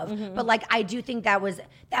their love, but like I do think that was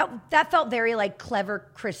that felt very like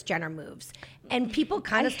clever Kris Jenner moves, and people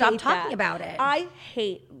kind of stopped talking about it. I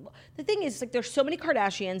hate. The thing is, like, there's so many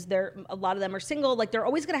Kardashians. A lot of them are single. Like, they're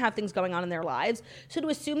always going to have things going on in their lives. So to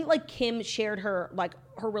assume that like Kim shared her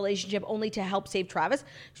relationship only to help save Travis,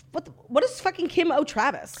 what does fucking Kim owe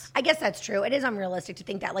Travis? I guess that's true. It is unrealistic to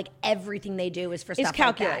think that like everything they do is for stuff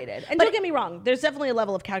calculated. Like that. And don't get me wrong, there's definitely a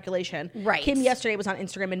level of calculation. Right. Kim yesterday was on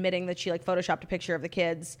Instagram admitting that she like photoshopped a picture of the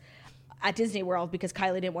kids at Disney World because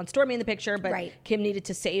Kylie didn't want Stormy in the picture, but Kim needed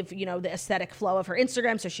to save, you know, the aesthetic flow of her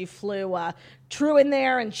Instagram, so she flew True in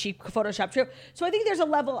there and she photoshopped True. So I think there's a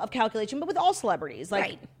level of calculation, but with all celebrities,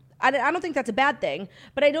 like I don't think that's a bad thing,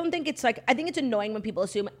 but I don't think it's like, I think it's annoying when people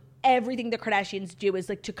assume everything the Kardashians do is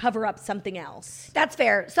like to cover up something else. That's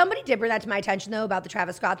fair. Somebody did bring that to my attention though about the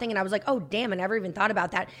Travis Scott thing, and I was like, oh damn, I never even thought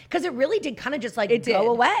about that, because it really did kind of just like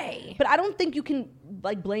go away. But I don't think you can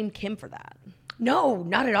like blame Kim for that. No,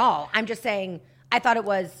 not at all. I'm just saying, I thought it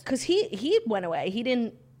was because he went away. He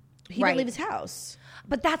didn't leave his house.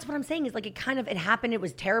 But that's what I'm saying is like it happened. It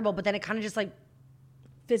was terrible, but then it kind of just like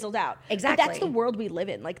fizzled out. Exactly. But that's the world we live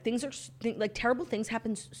in. Like like terrible things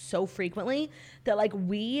happen so frequently that like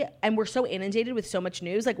we're so inundated with so much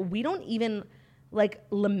news. Like we don't even like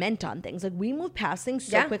lament on things. Like we move past things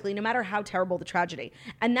so quickly, no matter how terrible the tragedy,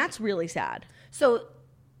 and that's really sad. So,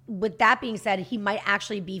 with that being said, he might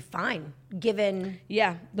actually be fine, given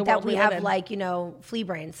the that world we live have in. like, you know, flea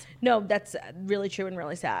brains. No, that's really true and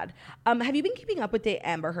really sad. Have you been keeping up with the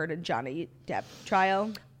Amber Heard and Johnny Depp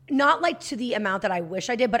trial? Not like to the amount that I wish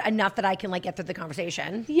I did, but enough that I can like get through the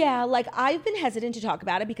conversation. Yeah, like I've been hesitant to talk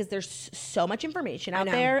about it because there's so much information out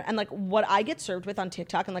there, and like what I get served with on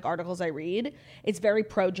TikTok and like articles I read, it's very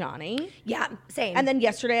pro Johnny. Yeah, same. And then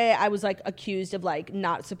yesterday I was like accused of like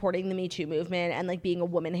not supporting the Me Too movement and like being a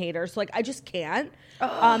woman hater. So like I just can't.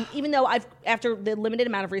 Even though after the limited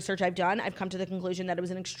amount of research I've done, I've come to the conclusion that it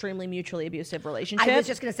was an extremely mutually abusive relationship. I was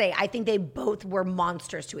just gonna say, I think they both were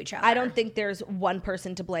monsters to each other. I don't think there's one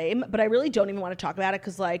person to blame, but I really don't even want to talk about it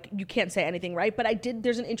because like you can't say anything, right? But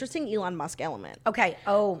there's an interesting Elon Musk element. Okay.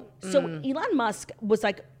 So Elon Musk was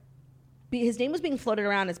like, his name was being floated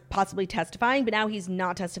around as possibly testifying, but now he's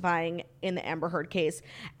not testifying in the Amber Heard case.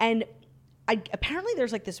 And apparently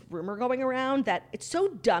there's like this rumor going around that it's so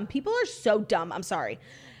dumb. People are so dumb. I'm sorry.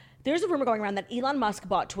 There's a rumor going around that Elon Musk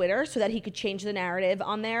bought Twitter so that he could change the narrative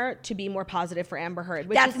on there to be more positive for Amber Heard.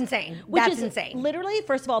 That's insane. That's insane. Literally,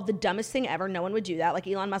 first of all, the dumbest thing ever. No one would do that. Like,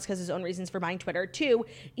 Elon Musk has his own reasons for buying Twitter. 2,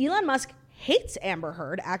 Elon Musk hates Amber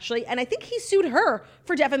Heard, actually, and I think he sued her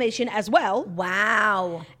for defamation as well.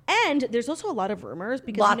 Wow. And there's also a lot of rumors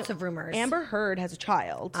because lots of rumors. Amber Heard has a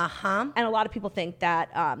child. And a lot of people think that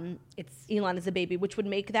Elon is a baby, which would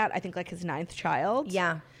make that, I think, like his 9th child.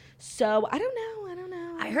 Yeah. So I don't know.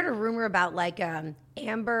 I heard a rumor about like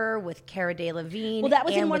Amber with Cara Delevingne. Well, that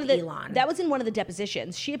was in one of the Elon. That was in one of the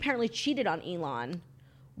depositions. She apparently cheated on Elon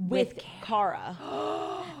with Cara.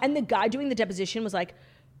 And the guy doing the deposition was like,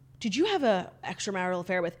 "Did you have a extramarital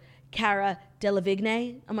affair with Cara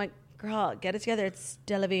Delevingne?" I'm like, "Girl, get it together. It's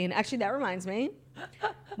Delevingne." Actually, that reminds me.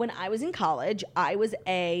 When I was in college, I was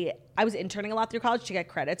interning a lot through college to get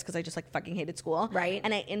credits because I just like fucking hated school. Right.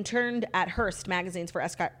 And I interned at Hearst magazines for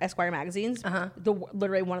Esquire magazines.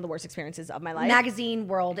 Literally one of the worst experiences of my life. Magazine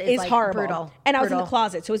world is like horrible. Brutal. And I was in the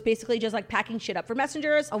closet, so it was basically just like packing shit up for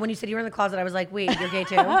messengers. Oh, when you said you were in the closet, I was like, wait, you're gay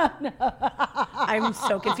too? No. I'm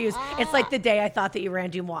so confused. It's like the day I thought that you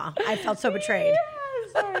ran Dumois. I felt so betrayed.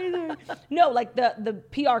 sorry. No, like the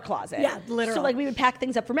PR closet. Yeah, literal. So like we would pack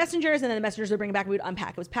things up for messengers, and then the messengers would bring it back, and we would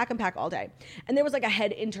unpack. It was pack and pack all day. And there was like a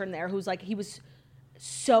head intern there who's like, he was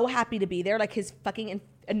so happy to be there. Like his fucking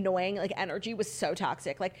annoying like energy was so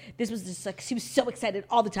toxic. Like this was just like, he was so excited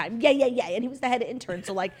all the time. Yeah. And he was the head intern.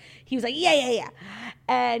 So like, he was like, yeah.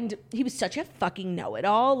 And he was such a fucking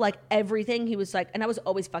know-it-all. Like everything he was like, and I was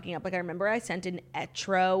always fucking up. Like I remember I sent an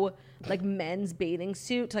Etro like men's bathing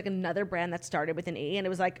suit to like another brand that started with an E, and it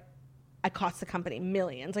was like, I cost the company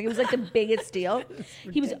millions. Like it was like the biggest deal.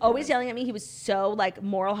 He was always yelling at me. He was so like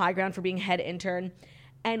moral high ground for being head intern.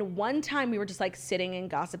 And one time we were just like sitting and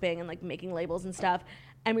gossiping and like making labels and stuff.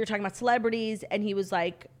 And we were talking about celebrities. And he was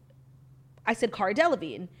like, I said Cara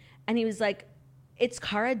Delevingne. And he was like, it's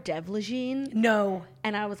Cara Delevingne. No.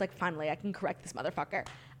 And I was like, finally, I can correct this motherfucker.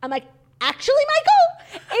 I'm like, actually,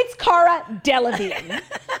 Michael, it's Cara Delevingne.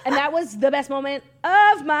 And that was the best moment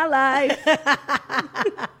of my life.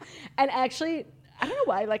 And actually, I don't know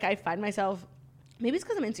why, like I find myself, maybe it's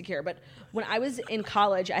because I'm insecure, but when I was in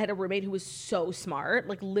college, I had a roommate who was so smart,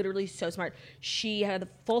 like literally so smart. She had a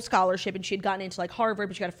full scholarship and she had gotten into like Harvard,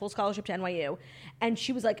 but she got a full scholarship to NYU. And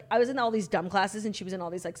she was like, I was in all these dumb classes and she was in all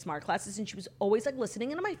these like smart classes, and she was always like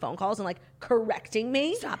listening into my phone calls and like correcting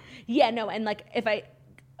me. Stop. Yeah, no. And like if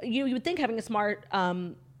you would think having a smart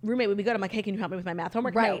roommate would be good. I'm like, hey, can you help me with my math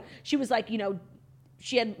homework? Right. No. She was like,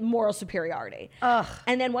 she had moral superiority. Ugh.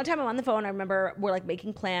 And then one time I'm on the phone, I remember we're like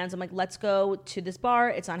making plans. I'm like, let's go to this bar.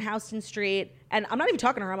 It's on Houston Street. And I'm not even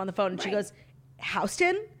talking to her. I'm on the phone. And she goes,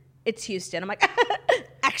 Houston? It's Houston. I'm like,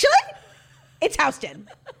 actually, it's Houston.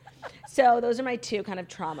 So those are my two kind of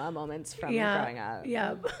trauma moments from growing up.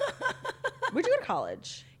 Yeah. Where'd you go to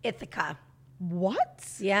college? Ithaca. What?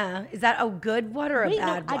 Yeah. Is that a good one or a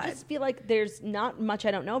bad one? I just feel like there's not much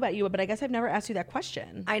I don't know about you, but I guess I've never asked you that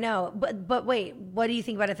question. I know. But wait, what do you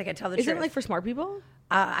think about Ithaca? Tell the truth. Isn't it like for smart people?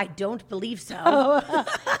 I don't believe so.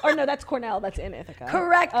 Or no, that's Cornell. That's in Ithaca.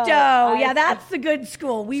 Correcto. Yeah, that's the good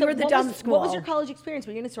school. We were the dumb school. What was your college experience?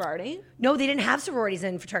 Were you in a sorority? No, they didn't have sororities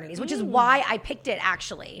and fraternities, which is why I picked it,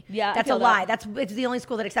 actually. Yeah, that's a lie. It's the only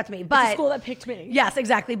school that accepted me. But it's the school that picked me. Yes,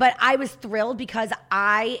 exactly. But I was thrilled because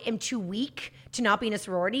I am too weak to not be in a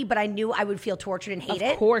sorority, but I knew I would feel tortured and hate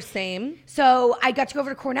it. Of course, same. So I got to go over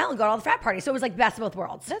to Cornell and go to all the frat parties. So it was like best of both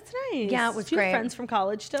worlds. That's nice. Yeah, it was Do you great. have friends from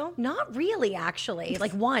college still? Not really, actually.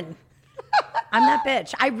 Like one. I'm that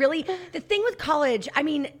bitch. The thing with college, I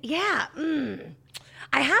mean, yeah.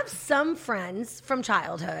 I have some friends from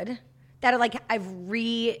childhood that are like, I've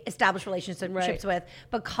re-established relationships with.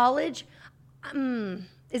 But college, isn't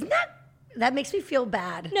that makes me feel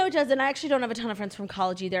bad. No, it doesn't. I actually don't have a ton of friends from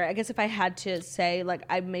college either. I guess if I had to say, like,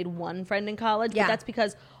 I made one friend in college, but that's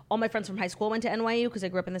because all my friends from high school went to NYU because I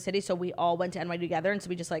grew up in the city, so we all went to NYU together, and so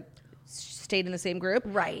we just, like, stayed in the same group.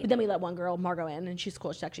 Right. But then we let one girl, Margot, in, and she's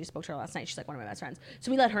cool. She actually spoke to her last night. She's, like, one of my best friends. So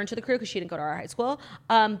we let her into the crew because she didn't go to our high school.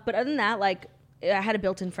 But other than that, like, I had a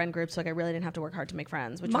built-in friend group, so, like, I really didn't have to work hard to make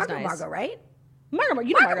friends, which was nice. Margot, right? Margot,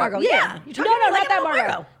 you know Margot. Yeah. No, not that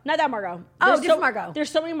Margot. Not that Margot. Oh, different Margot. There's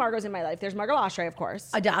so many Margos in my life. There's Margot Oshry, of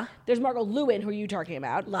course. Duh. There's Margot Lewin, who are you talking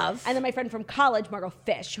about? Love. And then my friend from college, Margot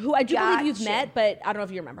Fish, who I do believe you've met, but I don't know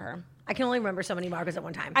if you remember her. I can only remember so many Margos at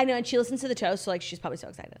one time. I know, and she listens to the toast, so like she's probably so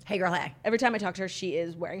excited. Hey, girl, hey. Every time I talk to her, she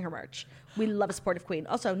is wearing her merch. We love a supportive queen.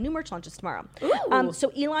 Also, new merch launches tomorrow. Ooh. So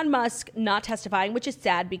Elon Musk not testifying, which is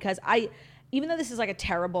sad because even though this is like a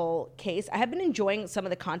terrible case, I have been enjoying some of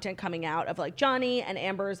the content coming out of like Johnny and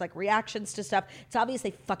Amber's like reactions to stuff. It's obvious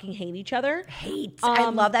they fucking hate each other. I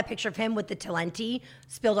love that picture of him with the Talenti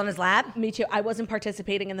spilled on his lap. Me too. I wasn't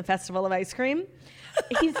participating in the Festival of Ice Cream.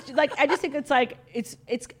 He's like, I just think it's like, it's.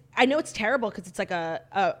 I know it's terrible because it's like a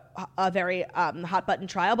very hot button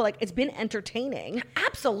trial, but like it's been entertaining.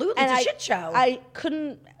 Absolutely, it's a shit show. I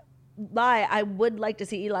couldn't lie. I would like to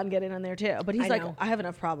see Elon get in on there too, but he's like, know. I have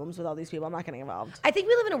enough problems with all these people. I'm not getting involved. I think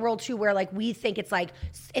we live in a world too where like we think it's like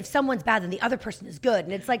if someone's bad, then the other person is good,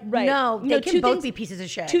 and it's like no, they can both be pieces of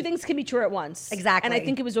shit. Two things can be true at once. Exactly. And I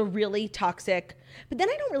think it was a really toxic. But then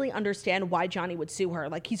I don't really understand why Johnny would sue her.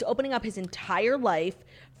 Like he's opening up his entire life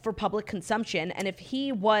for public consumption, and if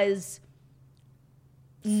he was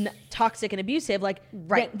toxic and abusive, like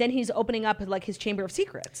then he's opening up like his chamber of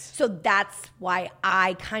secrets. So that's why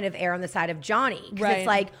I kind of err on the side of Johnny, because it's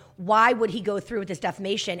like, why would he go through with this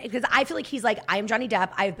defamation? Because I feel like he's like, I am Johnny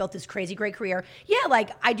Depp. I have built this crazy great career. Yeah,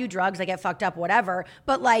 like I do drugs, I get fucked up, whatever.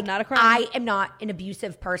 But like, not a crime. I am not an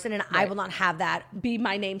abusive person, and I will not have that be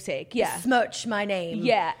my namesake. Yeah, smooch my name.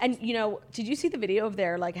 Yeah, and did you see the video of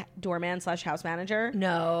their like doorman / house manager?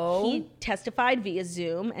 No. He testified via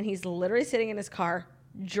Zoom, and he's literally sitting in his car,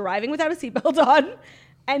 driving without a seatbelt on,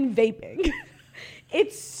 and vaping.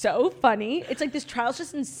 It's so funny. It's like this trial's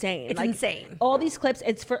just insane. It's insane. All these clips.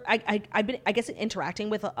 It's for I've been I guess interacting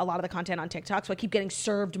with a lot of the content on TikTok, so I keep getting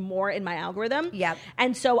served more in my algorithm. Yep.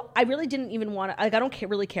 And so I really didn't even want to. Like I don't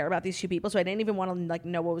really care about these two people, so I didn't even want to like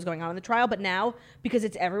know what was going on in the trial. But now because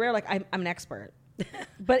it's everywhere, like I'm an expert.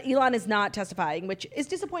 But Elon is not testifying, which is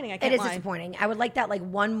disappointing. I can't lie. It is disappointing. I would like that, like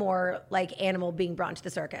one more like animal being brought to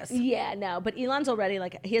the circus. Yeah, no, but Elon's already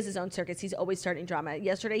like he has his own circus. He's always starting drama.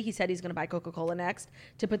 Yesterday, he said he's going to buy Coca-Cola next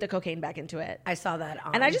to put the cocaine back into it. I saw that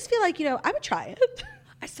on. And I just feel like I would try it.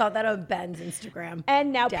 I saw that on Ben's Instagram.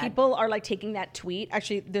 And now people are like taking that tweet.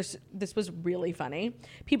 Actually, this was really funny.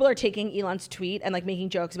 People are taking Elon's tweet and like making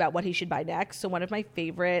jokes about what he should buy next. So one of my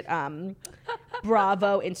favorite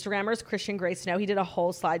Bravo Instagrammers, Christian Gray Snow, he did a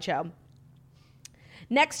whole slideshow.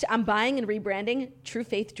 Next, I'm buying and rebranding True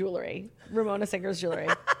Faith Jewelry, Ramona Singer's jewelry.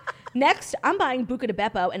 Next, I'm buying Buca de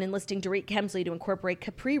Beppo and enlisting Dorit Kemsley to incorporate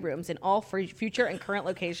Capri rooms in all future and current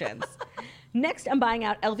locations. Next, I'm buying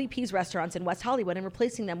out LVP's restaurants in West Hollywood and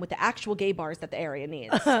replacing them with the actual gay bars that the area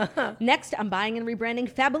needs. Next, I'm buying and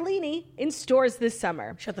rebranding Fabellini in stores this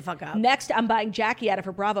summer. Shut the fuck up. Next, I'm buying Jackie out of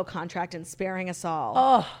her Bravo contract and sparing us all.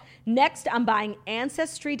 Oh. Next, I'm buying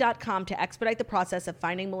Ancestry.com to expedite the process of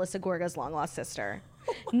finding Melissa Gorga's long-lost sister.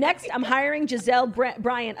 Next, I'm hiring Giselle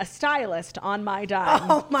Bryant, a stylist, on my dime.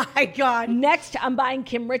 Oh my God. Next, I'm buying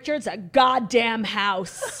Kim Richards a goddamn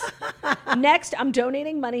house. Next, I'm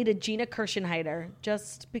donating money to Gina Kirschenheiter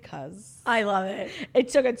just because. I love it.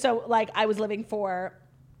 It's so good. So, like, I was living for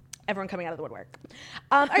everyone coming out of the woodwork.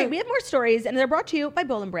 All right, we have more stories, and they're brought to you by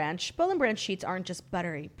Boll & Branch. Boll & Branch sheets aren't just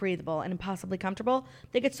buttery, breathable, and impossibly comfortable.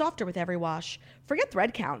 They get softer with every wash. Forget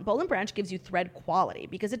thread count. Boll & Branch gives you thread quality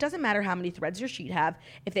because it doesn't matter how many threads your sheet have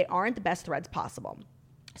if they aren't the best threads possible.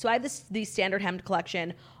 So I have the standard hemmed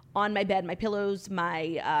collection on my bed, my pillows,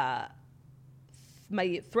 my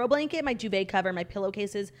throw blanket, my duvet cover, my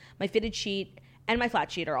pillowcases, my fitted sheet, and my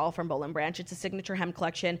flat sheet are all from Boll & Branch. It's a signature hem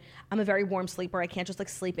collection. I'm a very warm sleeper. I can't just like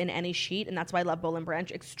sleep in any sheet, and that's why I love Boll &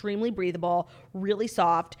 Branch. Extremely breathable, really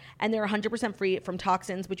soft, and they're 100% free from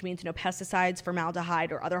toxins, which means no pesticides,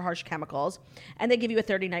 formaldehyde, or other harsh chemicals. And they give you a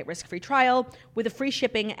 30-night risk-free trial with a free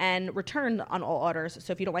shipping and return on all orders.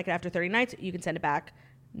 So if you don't like it after 30 nights, you can send it back.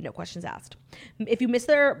 No questions asked. If you missed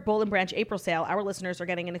their Boll & Branch April sale, our listeners are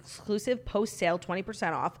getting an exclusive post-sale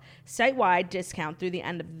 20% off site-wide discount through the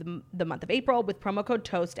end of the month of April with promo code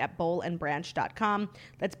TOAST at bollandbranch.com.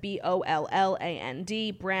 That's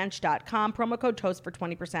BOLLAND branch.com. Promo code TOAST for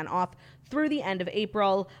 20% off through the end of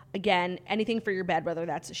April. Again, anything for your bed, whether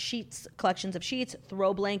that's sheets, collections of sheets,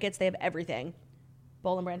 throw blankets, they have everything.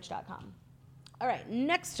 bollandbranch.com. All right,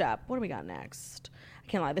 next up, what do we got next? I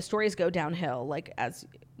can't lie, the stories go downhill like as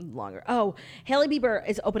longer. Oh, Hailey Bieber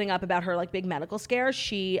is opening up about her like big medical scare.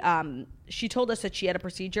 She told us that she had a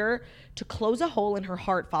procedure to close a hole in her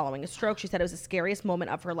heart following a stroke. She said it was the scariest moment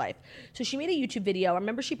of her life. So she made a YouTube video. I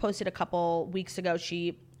remember she posted a couple weeks ago.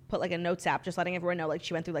 She put like a notes app just letting everyone know like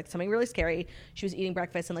she went through like something really scary. She was eating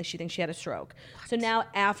breakfast and like she thinks she had a stroke. What? So now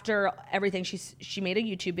after everything, she made a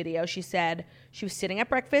YouTube video. She said she was sitting at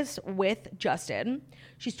breakfast with Justin.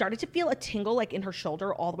 She started to feel a tingle like in her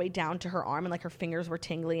shoulder all the way down to her arm, and like her fingers were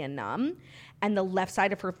tingly and numb, and the left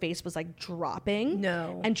side of her face was like dropping.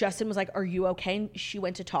 No. And Justin was like, "Are you okay?" And she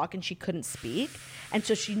went to talk and she couldn't speak, and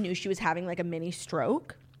so she knew she was having like a mini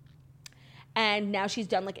stroke. And now she's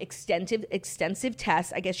done like extensive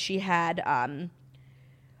tests. I guess she had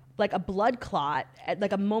like a blood clot,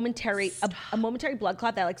 like a momentary blood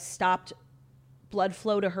clot that like stopped blood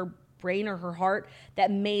flow to her brain or her heart that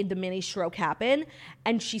made the mini stroke happen.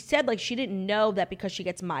 And she said like she didn't know that because she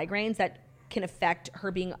gets migraines that can affect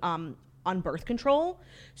her being on birth control.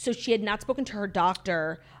 So she had not spoken to her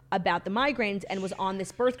doctor about the migraines and was on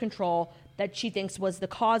this birth control that she thinks was the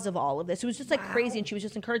cause of all of this. It was just like crazy, and she was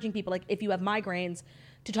just encouraging people, like, if you have migraines,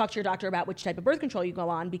 to talk to your doctor about which type of birth control you go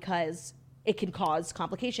on because it can cause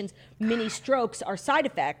complications. Mini strokes are side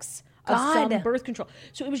effects of some birth control.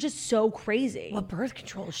 So it was just so crazy. What birth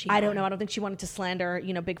control is she I on? don't know. I don't think she wanted to slander,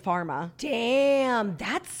 Big Pharma. Damn,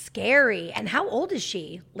 that's scary. And how old is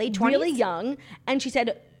she? Late 20s? Really young. And she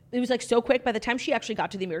said it was like so quick. By the time she actually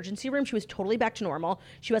got to the emergency room, she was totally back to normal.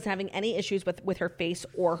 She wasn't having any issues with her face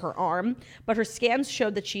or her arm, but her scans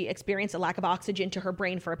showed that she experienced a lack of oxygen to her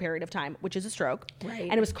brain for a period of time, which is a stroke. Right.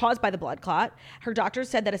 And it was caused by the blood clot. Her doctor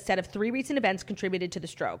said that a set of 3 recent events contributed to the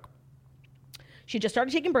stroke. She just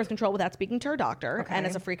started taking birth control without speaking to her doctor. And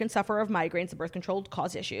as a frequent sufferer of migraines, the birth control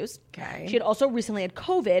caused issues. Okay. She had also recently had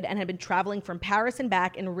COVID and had been traveling from Paris and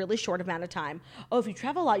back in a really short amount of time. Oh, if you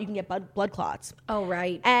travel a lot, you can get blood clots. Oh,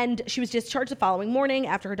 right. And she was discharged the following morning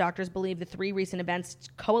after her doctors believed the 3 recent events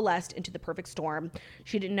coalesced into the perfect storm.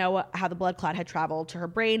 She didn't know how the blood clot had traveled to her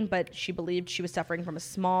brain, but she believed she was suffering from a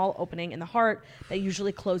small opening in the heart that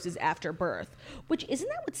usually closes after birth. Which, isn't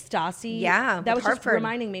that what Stassi... Yeah, that was Hartford. Just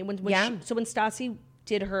reminding me. When Stassi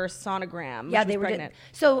did her sonogram. Yeah, they were pregnant.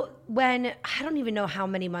 So when, I don't even know how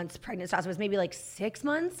many months pregnant Stassi was, maybe like 6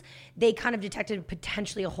 months, they kind of detected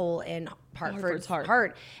potentially a hole in Hartford's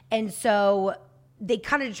heart. And so they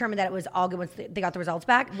kind of determined that it was all good once they got the results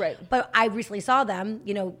back. Right. But I recently saw them,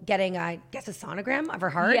 getting, I guess, a sonogram of her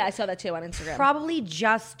heart. Yeah, I saw that too on Instagram. Probably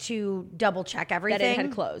just to double check everything. That it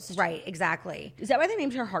had closed. Right, exactly. Is that why they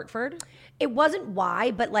named her Hartford? It wasn't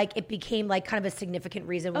why, but like it became like kind of a significant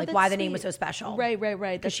reason like why the name was so special. Right.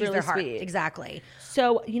 That's she's really their heart. Sweet. Exactly.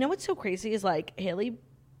 So, you know what's so crazy is like Hailey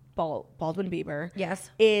Baldwin Bieber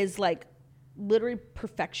is like literally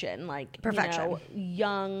perfection. Like,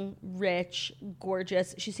 young, rich,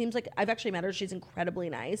 gorgeous. She seems like, I've actually met her. She's incredibly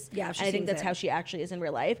nice. Yeah, and I think that's how she actually is in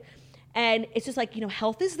real life. And it's just like,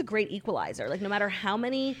 health is the great equalizer. Like, no matter how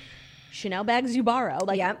many Chanel bags you borrow,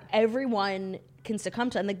 like everyone can succumb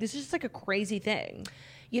to it. And like, this is just like a crazy thing.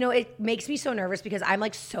 It makes me so nervous because I'm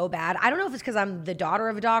like so bad. I don't know if it's because I'm the daughter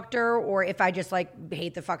of a doctor or if I just like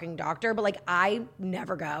hate the fucking doctor, but like I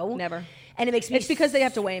never go. Never. And it makes me... It's because they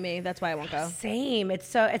have to weigh me. That's why I won't go. Same.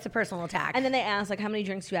 It's a personal attack. And then they ask like, how many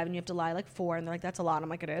drinks do you have? And you have to lie like 4. And they're like, that's a lot. I'm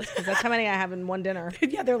like, it is. Because that's how many I have in one dinner.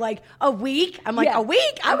 Yeah, they're like, a week? I'm like, a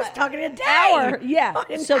week? I was talking a day. Hour. Yeah.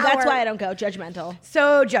 So hour. That's why I don't go. Judgmental.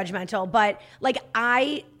 So judgmental. But like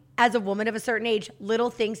as a woman of a certain age,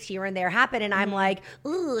 little things here and there happen. And I'm like,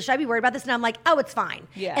 ooh, should I be worried about this? And I'm like, oh, it's fine.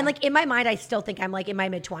 Yeah. And like in my mind, I still think I'm like in my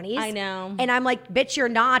mid-20s. I know. And I'm like, bitch, you're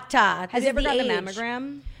not. Have you ever gotten a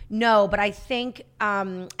mammogram? No, but I think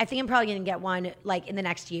I'm probably going to get one like in the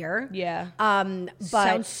next year. Yeah. But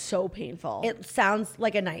sounds so painful. It sounds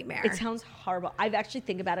like a nightmare. It sounds horrible. I actually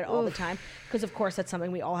think about it all the time because of course that's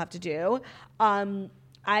something we all have to do.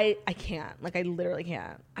 I can't. Like, I literally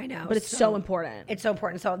can't. I know. But it's so important. It's so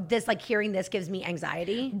important. So this, like, hearing this gives me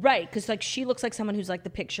anxiety. Right. Because, like, she looks like someone who's, like, the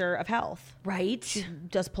picture of health. Right. She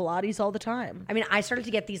does Pilates all the time. I mean, I started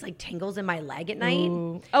to get these, like, tingles in my leg at night.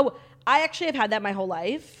 Ooh. Oh, I actually have had that my whole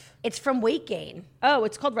life. It's from weight gain. Oh,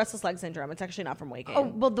 it's called restless leg syndrome. It's actually not from weight gain. Oh,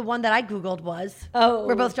 well, the one that I Googled was. Oh.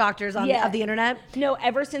 We're both doctors of the internet. No,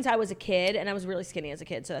 ever since I was a kid, and I was really skinny as a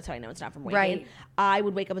kid, so that's how I know it's not from weight gain. I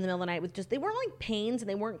would wake up in the middle of the night with they weren't like pains and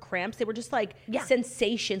they weren't cramps. They were just like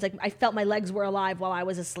sensations. Like I felt my legs were alive while I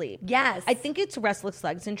was asleep. Yes. I think it's restless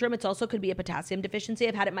leg syndrome. It's also could be a potassium deficiency.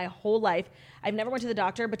 I've had it my whole life. I've never went to the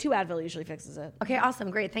doctor, but 2 Advil usually fixes it. Okay,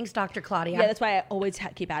 awesome. Great. Thanks, Dr. Claudia. Yeah, that's why I always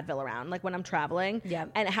keep Advil around, like when I'm traveling. Yeah.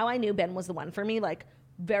 And how I knew Ben was the one for me, like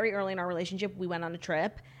very early in our relationship, we went on a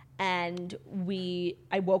trip and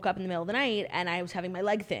I woke up in the middle of the night and I was having my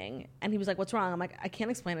leg thing and he was like, what's wrong? I'm like, I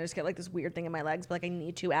can't explain. I just get like this weird thing in my legs, but like I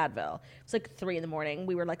need 2 Advil. It's like 3 a.m.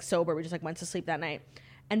 We were like sober. We just like went to sleep that night.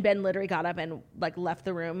 And Ben literally got up and like left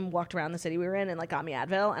the room, walked around the city we were in and like got me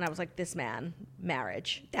Advil. And I was like, this man,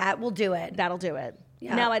 marriage. That will do it. That'll do it.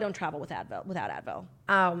 Yeah. Now I don't travel without Advil.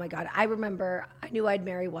 Oh my God. I remember I knew I'd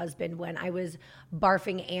marry husband when I was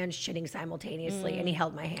barfing and shitting simultaneously and he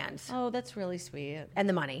held my hand. Oh, that's really sweet. And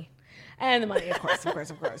the money. And the money, of course.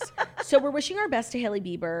 So we're wishing our best to Hailey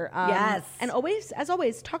Bieber. Yes. And always, as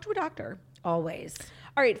always, talk to a doctor. Always.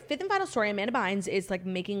 All right, 5th and final story. Amanda Bynes is like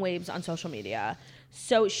making waves on social media.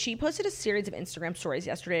 So she posted a series of Instagram stories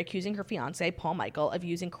yesterday accusing her fiance, Paul Michael, of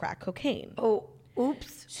using crack cocaine. Oh,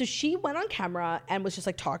 oops. So she went on camera and was just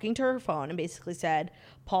like talking to her phone and basically said,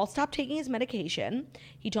 Paul stopped taking his medication.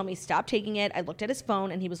 He told me stop taking it. I looked at his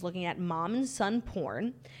phone and he was looking at mom and son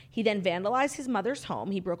porn. He then vandalized his mother's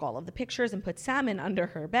home. He broke all of the pictures and put salmon under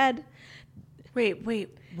her bed. Wait,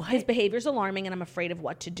 what? His behavior's alarming and I'm afraid of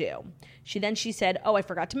what to do. She said, oh, I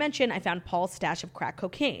forgot to mention, I found Paul's stash of crack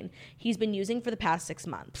cocaine he's been using for the past 6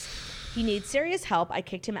 months. He needs serious help. I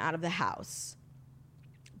kicked him out of the house.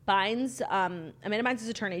 Amanda Bynes'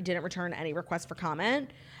 attorney didn't return any requests for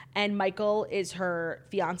comment. And Michael is her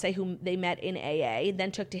fiance whom they met in AA,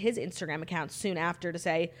 then took to his Instagram account soon after to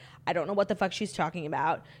say, I don't know what the fuck she's talking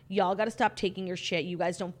about. Y'all got to stop taking your shit. You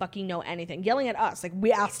guys don't fucking know anything. Yelling at us. Like,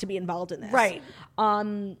 we asked to be involved in this. Right.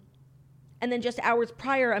 And then just hours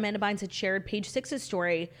prior, Amanda Bynes had shared Page Six's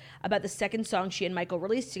story about the second song she and Michael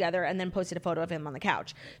released together and then posted a photo of him on the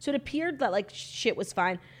couch. So it appeared that, like, shit was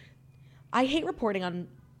fine. I hate reporting on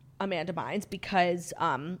Amanda Bynes because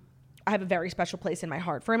I have a very special place in my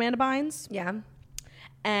heart for Amanda Bynes. Yeah.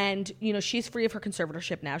 And, you know, she's free of her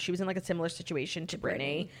conservatorship now. She was in like a similar situation to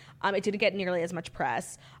Britney. It didn't get nearly as much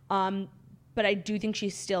press. But I do think she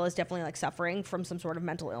still is definitely like suffering from some sort of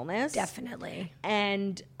mental illness. Definitely.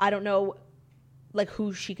 And I don't know like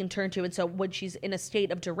who she can turn to. And so when she's in a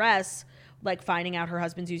state of duress, like finding out her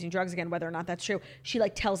husband's using drugs again, whether or not that's true, she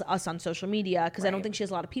like tells us on social media because I don't think she has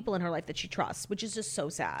a lot of people in her life that she trusts, which is just so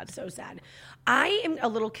sad. So sad. I am a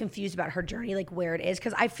little confused about her journey, like where it is,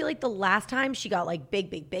 because I feel like the last time she got like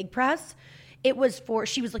big press, it was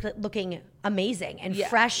she was looking amazing and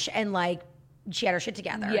fresh and like she had her shit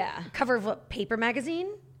together. Yeah. Cover of what, Paper magazine?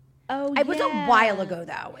 Oh, It was a while ago,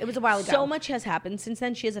 though. It was a while ago. So much has happened since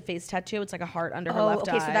then. She has a face tattoo. It's like a heart under her left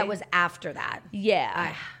eye. Okay, so that was after that.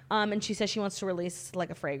 Yeah. And she says she wants to release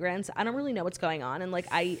like a fragrance. I don't really know what's going on. And like,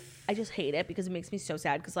 I just hate it because it makes me so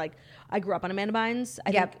sad because like I grew up on Amanda Bynes.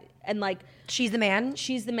 I think, and like She's the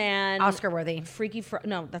man. Oscar worthy.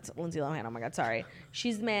 No, that's Lindsay Lohan. Oh my God, sorry.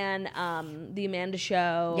 She's the man. The Amanda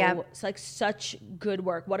Show. Yeah. It's like such good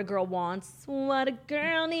work. What a Girl Wants. What a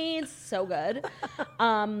Girl Needs. So good.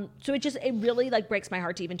 So it really like breaks my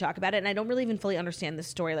heart to even talk about it. And I don't really even fully understand this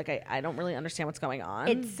story. Like I don't really understand what's going on.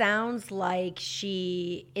 It sounds like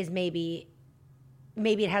she is maybe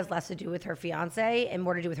it has less to do with her fiance and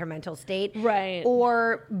more to do with her mental state. Right.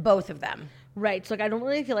 Or both of them. Right. So like I don't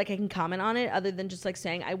really feel like I can comment on it other than just like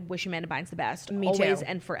saying I wish Amanda Bynes the best. Me always too.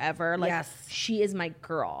 and forever. Like Yes. she is my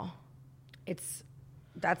girl.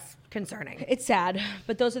 That's concerning. It's sad,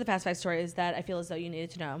 but those are the fast 5 stories that I feel as though you needed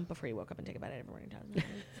to know before you woke up and take a bite every morning.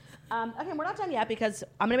 Okay, we're not done yet because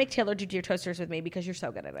I'm going to make Taylor do Dear Toasters with me because you're so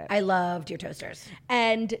good at it. I love Dear Toasters.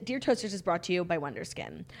 And Dear Toasters is brought to you by Wonder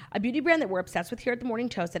Skin, a beauty brand that we're obsessed with here at The Morning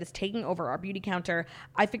Toast that is taking over our beauty counter.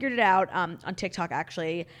 I figured it out on TikTok,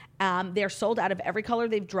 actually. They're sold out of every color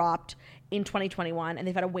they've dropped in 2021, and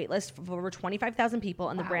they've had a wait list of over 25,000 people,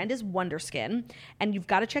 and the brand is Wonder Skin, and you've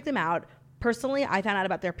got to check them out. Personally, I found out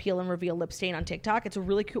about their Peel and Reveal lip stain on TikTok. It's a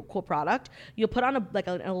really cool product. You'll put on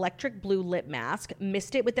an electric blue lip mask,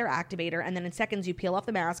 mist it with their activator, and then in seconds you peel off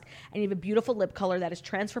the mask, and you have a beautiful lip color that is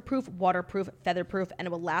transfer-proof, waterproof, feather-proof, and it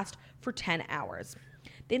will last for 10 hours.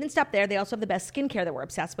 They didn't stop there. They also have the best skincare that we're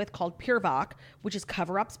obsessed with called Pure Voc, which is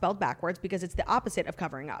cover up spelled backwards because it's the opposite of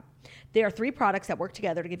covering up. There are 3 products that work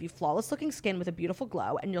together to give you flawless looking skin with a beautiful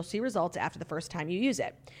glow, and you'll see results after the first time you use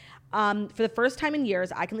it. For the first time in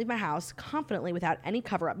years, I can leave my house confidently without any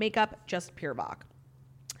cover up makeup, just Pure Voc.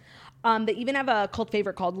 They even have a cult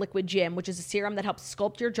favorite called Liquid Gym, which is a serum that helps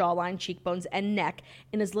sculpt your jawline, cheekbones, and neck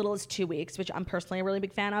in as little as 2 weeks, which I'm personally a really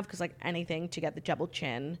big fan of because like anything to get the double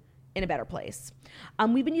chin in a better place.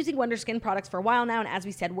 We've been using Wonder Skin products for a while now, and as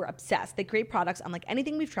we said, we're obsessed. They create products unlike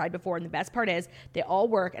anything we've tried before, and the best part is they all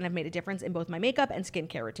work and have made a difference in both my makeup and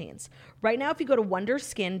skincare routines. Right now, if you go to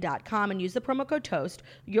wonderskin.com and use the promo code TOAST,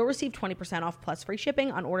 you'll receive 20% off plus free shipping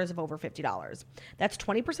on orders of over $50. That's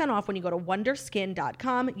 20% off when you go to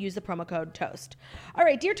wonderskin.com, use the promo code TOAST. All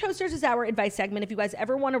right, Dear Toasters is our advice segment if you guys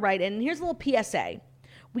ever want to write in. And here's a little PSA.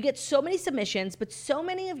 We get so many submissions, but so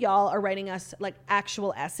many of y'all are writing us like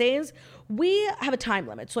actual essays. We have a time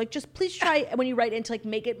limit. So like just please try when you write in to like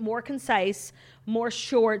make it more concise, more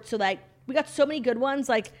short. So like we got so many good ones,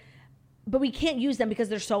 like, but we can't use them because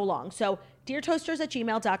they're so long. So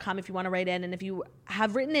deartoasters@gmail.com if you want to write in. And if you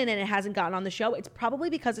have written in and it hasn't gotten on the show, it's probably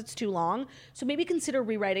because it's too long. So maybe consider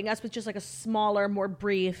rewriting us with just like a smaller, more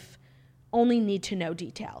brief, only need to know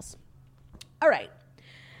details. All right.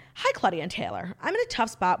 Hi, Claudia and Taylor. I'm in a tough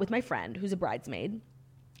spot with my friend who's a bridesmaid,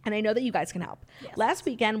 and I know that you guys can help. Yes. Last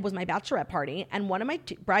weekend was my bachelorette party, and one of my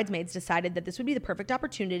bridesmaids decided that this would be the perfect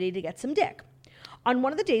opportunity to get some dick. On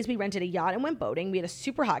one of the days, we rented a yacht and went boating. We had a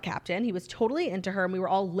super hot captain. He was totally into her, and we were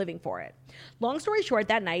all living for it. Long story short,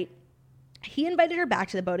 that night, he invited her back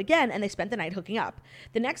to the boat again, and they spent the night hooking up.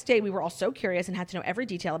 The next day, we were all so curious and had to know every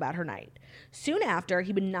detail about her night. Soon after,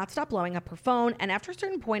 he would not stop blowing up her phone, and after a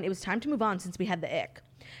certain point, it was time to move on since we had the ick.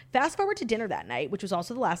 Fast forward to dinner that night, which was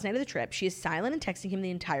also the last night of the trip. She is silent and texting him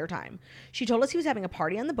the entire time. She told us he was having a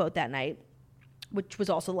party on the boat that night, which was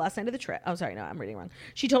also the last night of the trip. Oh, sorry, no, I'm reading wrong.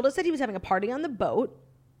 She told us that he was having a party on the boat,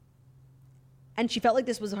 and she felt like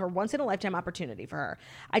this was her once-in-a-lifetime opportunity for her.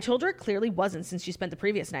 I told her it clearly wasn't since she spent the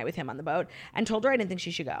previous night with him on the boat, and told her I didn't think she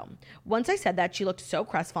should go. Once I said that, she looked so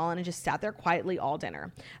crestfallen and just sat there quietly all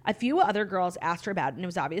dinner. A few other girls asked her about it, and it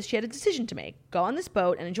was obvious she had a decision to make. Go on this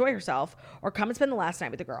boat and enjoy herself, or come and spend the last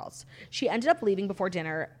night with the girls. She ended up leaving before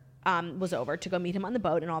dinner was over to go meet him on the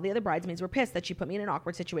boat, and all the other bridesmaids were pissed that she put me in an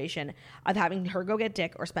awkward situation of having her go get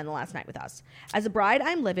dick or spend the last night with us. As a bride,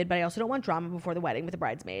 I'm livid, but I also don't want drama before the wedding with a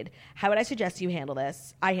bridesmaid. How would I suggest you handle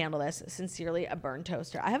this? I handle this. Sincerely, a burned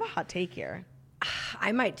toaster. I have a hot take here.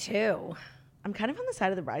 I might too. I'm kind of on the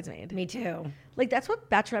side of the bridesmaid. Me too. Like, that's what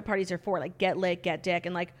bachelorette parties are for. Like, get lit, get dick.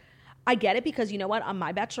 And, like, I get it because, you know what? On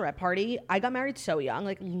my bachelorette party, I got married so young.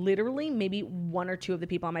 Like, literally maybe one or two of the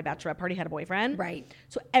people on my bachelorette party had a boyfriend. Right.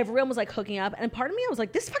 So everyone was, like, hooking up. And part of me, I was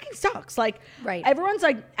like, this fucking sucks. Like, right. Everyone's,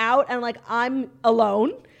 like, out and, like, I'm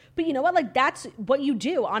alone. But you know what? Like, that's what you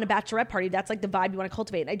do on a bachelorette party. That's, like, the vibe you want to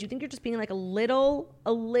cultivate. And I do think you're just being, like, a little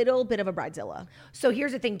bit of a bridezilla. So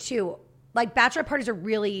here's the thing, too. Like, bachelorette parties are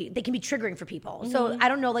really, they can be triggering for people. So I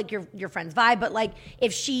don't know, like, your friend's vibe, but, like,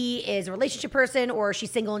 if she is a relationship person or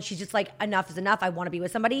she's single and she's just like, enough is enough, I want to be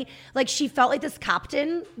with somebody. Like, she felt like this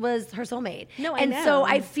captain was her soulmate. No, I and know. so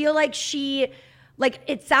I feel like she, like,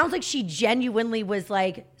 it sounds like she genuinely was,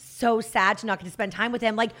 like, so sad to not get to spend time with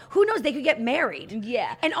him. Like, who knows? They could get married.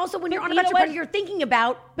 Yeah. And also, when you're on a bachelor party, you're thinking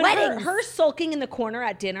about weddings. Her sulking in the corner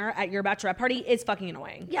at dinner at your bachelorette party is fucking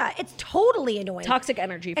annoying. Yeah, it's totally annoying. Toxic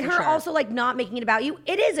energy, for sure. And her also, like, not making it about you,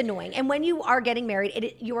 it is annoying. And when you are getting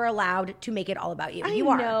married, you are allowed to make it all about you. You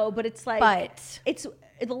are. I know, but it's like... It's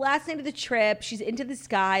the last night of the trip. She's into the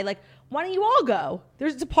sky. Like, why don't you all go?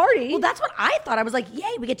 There's a party. Well, that's what I thought. I was like,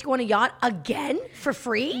 yay, we get to go on a yacht again for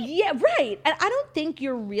free? Yeah, right. And I don't think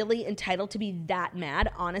you're really entitled to be that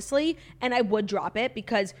mad, honestly. And I would drop it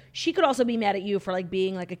because she could also be mad at you for, like,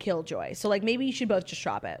 being, like, a killjoy. So, like, maybe you should both just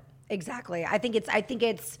drop it. Exactly. I think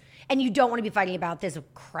it's, and you don't want to be fighting about this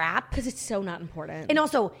crap. Because it's so not important. And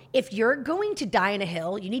also, if you're going to die on a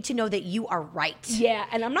hill, you need to know that you are right. Yeah,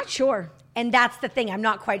 and I'm not sure. And that's the thing. I'm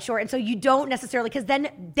not quite sure. And so you don't necessarily, because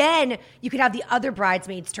then you could have the other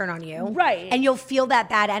bridesmaids turn on you. Right. And you'll feel that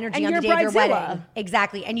bad energy on the day of your wedding.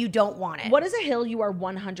 Exactly. And you don't want it. What is a hill you are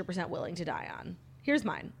 100% willing to die on? Here's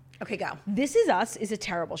mine. Okay, go. This Is Us is a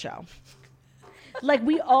terrible show. Like,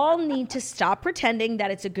 we all need to stop pretending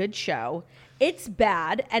that it's a good show. It's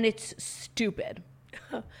bad and it's stupid.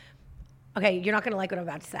 Okay, you're not going to like what I'm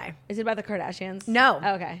about to say. Is it about the Kardashians? No.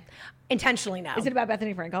 Okay. Intentionally no. Is it about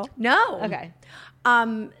Bethany Frankel? No. Okay.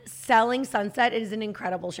 Selling Sunset is an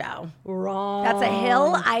incredible show. Wrong. That's a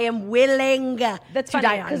hill I am willing to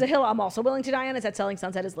die on. Because a hill I'm also willing to die on is that Selling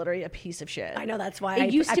Sunset is literally a piece of shit. I know, that's why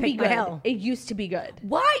it used to be good. Hill. It used to be good.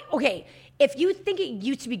 Why? Okay, if you think it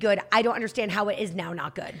used to be good, I don't understand how it is now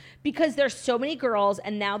not good. Because there's so many girls,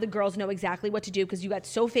 and now the girls know exactly what to do because you got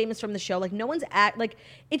so famous from the show. Like, no one's like,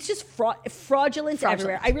 it's just fraudulence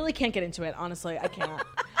everywhere. I really can't get into it, honestly. I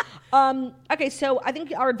can't. Okay, so I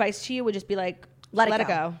think our advice to you would just be like, let it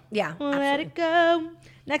go. Yeah, let it go.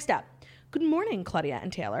 Next up. Good morning, Claudia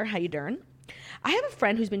and Taylor. How you doing? I have a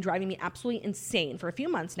friend who's been driving me absolutely insane for a few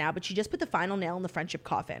months now, but she just put the final nail in the friendship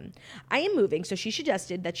coffin. I am moving, so she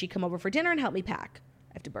suggested that she come over for dinner and help me pack.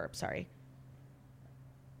 I have to burp, sorry.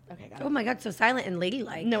 Okay, got it. Oh my God, so silent and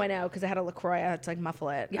ladylike. No, I know, because I had a LaCroix. I had to, like, muffle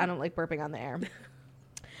it. Yeah. I don't like burping on the air.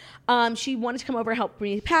 She wanted to come over, help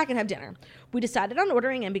me pack, and have dinner. We decided on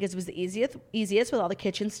ordering in because it was the easiest with all the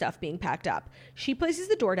kitchen stuff being packed up. She places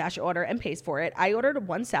the DoorDash order and pays for it. I ordered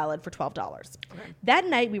one salad for $12. Okay. That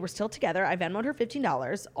night, we were still together. I Venmoed her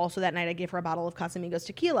 $15. Also that night, I gave her a bottle of Casamigos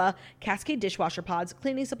tequila, Cascade dishwasher pods,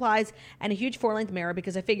 cleaning supplies, and a huge 4-length mirror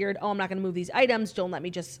because I figured, I'm not going to move these items. Let me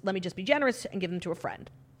just be generous and give them to a friend.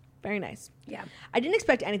 Very nice. Yeah. I didn't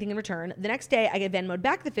expect anything in return. The next day, I get Venmoed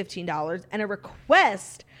back the $15 and a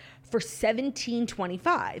request for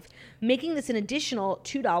 $17.25, making this an additional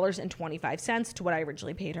 $2.25 to what I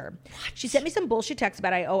originally paid her. What? She sent me some bullshit text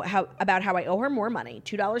about how I owe her more money,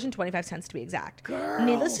 $2.25 to be exact. Girl.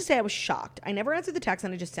 Needless to say, I was shocked. I never answered the text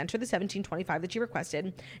and I just sent her the $17.25 that she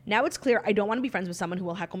requested. Now it's clear I don't want to be friends with someone who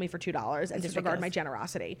will heckle me for $2 and disregard my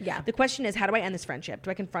generosity. Yeah. The question is, how do I end this friendship?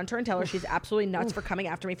 Do I confront her and tell her she's absolutely nuts for coming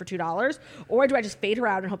after me for $2? Or do I just fade her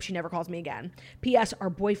out and hope she never calls me again? P.S. Our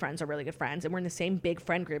boyfriends are really good friends and we're in the same big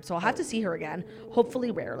friend group, so I'll have to see her again,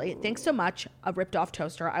 hopefully rarely. Thanks so much, a ripped off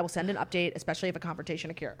toaster. I will send an update, especially if a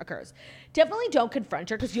confrontation occurs. Definitely don't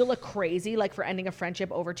confront her because you'll look crazy like for ending a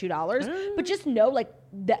friendship over $2. But just know like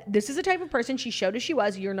that this is the type of person she showed us she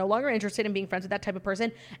was. You're no longer interested in being friends with that type of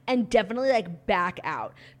person, and definitely like back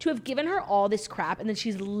out. To have given her all this crap and then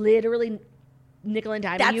she's literally nickel and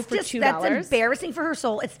diming you for $2. That's embarrassing for her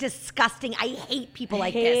soul. It's disgusting. I hate people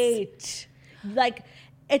like this. Like,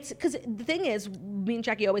 it's because the thing is, me and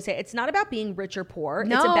Jackie always say, it's not about being rich or poor.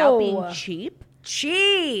 No. It's about being cheap.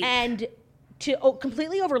 And to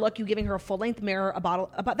completely overlook you giving her a full-length mirror,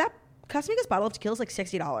 about that Casamigos bottle of tequila is like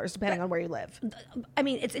 $60, depending on where you live. I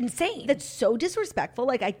mean, it's insane. That's so disrespectful.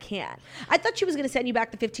 Like, I can't. I thought she was going to send you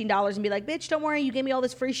back the $15 and be like, bitch, don't worry. You gave me all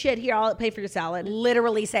this free shit. Here, I'll pay for your salad.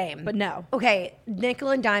 Literally same. But no. Okay,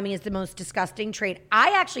 nickel and diming is the most disgusting trait.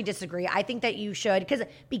 I actually disagree. I think that you should,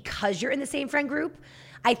 because you're in the same friend group,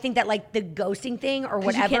 I think that like the ghosting thing or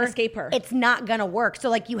whatever, you can't escape her. It's not gonna work. So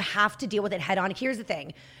like you have to deal with it head on. Here's the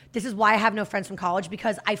thing. This is why I have no friends from college,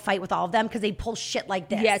 because I fight with all of them because they pull shit like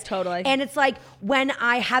this. Yeah, totally. And it's like when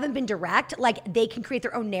I haven't been direct, like they can create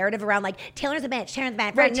their own narrative around like Taylor's a bitch, Taylor's a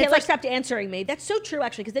bad friend. Right, And Taylor like, stopped answering me. That's so true,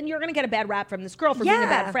 actually, because then you're going to get a bad rap from this girl for being a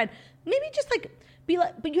bad friend. Maybe just like be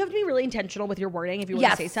like, but you have to be really intentional with your wording if you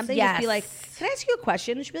want to say something. Just be like, can I ask you a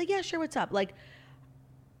question? And she'd be like, yeah, sure, what's up? Like,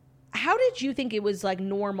 how did you think it was like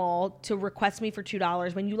normal to request me for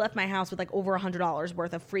 $2 when you left my house with like over $100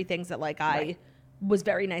 worth of free things that like I was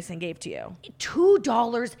very nice and gave to you?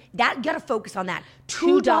 $2, that you gotta focus on that.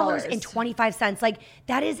 $2.25. Like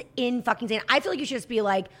that is in fucking insane. I feel like you should just be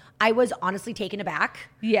like, I was honestly taken aback.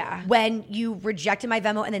 Yeah. When you rejected my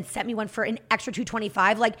Venmo and then sent me one for an extra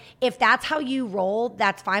 $2.25. Like if that's how you roll,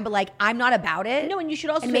 that's fine. But like I'm not about it. No, and you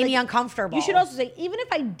should also it made me like, uncomfortable. You should also say, even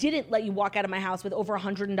if I didn't let you walk out of my house with over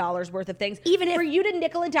 $100 worth of things, even if for you to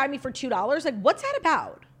nickel and dime me for $2, like what's that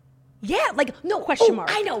about? Yeah, like no question mark.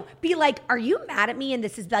 I know. Be like, are you mad at me? And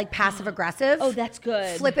this is like passive aggressive. Oh, that's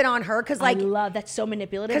good. Flip it on her because like I love that's so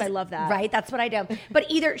manipulative. I love that. Right, that's what I do. But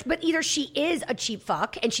either she is a cheap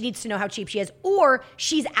fuck and she needs to know how cheap she is, or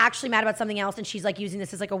she's actually mad about something else and she's like using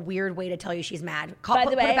this as like a weird way to tell you she's mad. By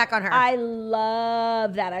the way, put it back on her. I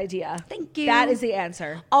love that idea. Thank you. That is the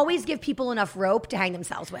answer. Always give people enough rope to hang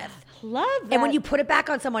themselves with. Love that. And when you put it back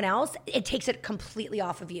on someone else, it takes it completely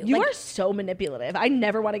off of you. You are so manipulative. I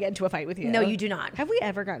never want to get into a fight with you. No, you do not. Have we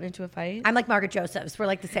ever gotten into a fight? I'm like Margaret Josephs. We're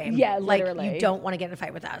like the same. Yeah, literally. Like you don't want to get in a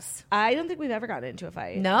fight with us. I don't think we've ever gotten into a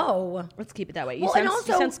fight. No. Let's keep it that way. You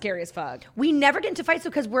sound scary as fuck. We never get into fights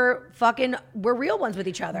because we're real ones with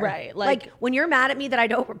each other. Right. Like when you're mad at me that I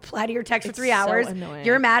don't reply to your text for 3 hours, annoying.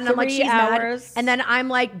 you're mad and I'm like, she's mad. hours. And then I'm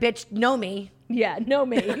like, bitch, know me. Yeah, know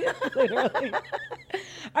me. Literally. All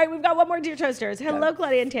right, we've got one more Dear Toasters. Hello,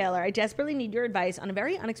 Claudia and Taylor. I desperately need your advice on a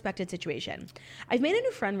very unexpected situation. I've made a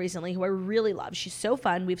new friend recently who I really love. She's so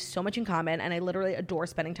fun. We have so much in common, and I literally adore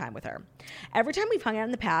spending time with her. Every time we've hung out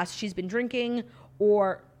in the past, she's been drinking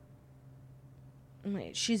or...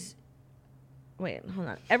 hold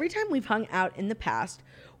on. Every time we've hung out in the past,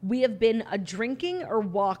 we have been a drinking or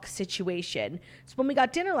walk situation. So when we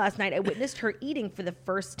got dinner last night, I witnessed her eating for the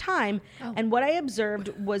first time, and what I observed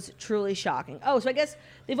was truly shocking. Oh, so I guess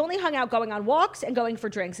they've only hung out going on walks and going for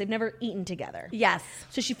drinks. They've never eaten together. Yes.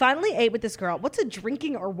 So she finally ate with this girl. What's a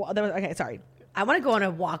drinking or walk? Okay, sorry. I want to go on a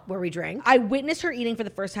walk where we drink. I witnessed her eating for the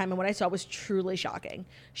first time, and what I saw was truly shocking.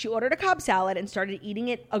 She ordered a Cobb salad and started eating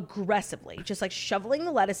it aggressively, just like shoveling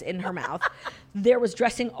the lettuce in her mouth. There was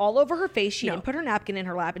dressing all over her face. She didn't put her napkin in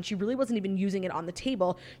her lap, and she really wasn't even using it on the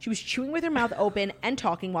table. She was chewing with her mouth open and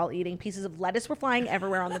talking while eating. Pieces of lettuce were flying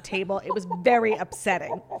everywhere on the table. It was very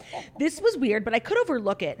upsetting. This was weird, but I could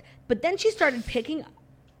overlook it. But then she started picking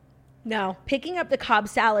up the Cobb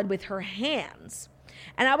salad with her hands.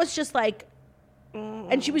 And I was just like...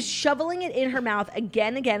 And she was shoveling it in her mouth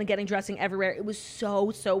again and getting dressing everywhere. It was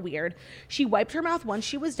so weird. She wiped her mouth once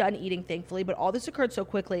she was done eating, thankfully, but all this occurred so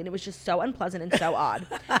quickly, and it was just so unpleasant and so odd.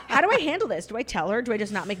 How do I handle this? Do I tell her? Do I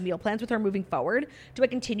just not make meal plans with her moving forward? Do I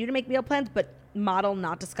continue to make meal plans but model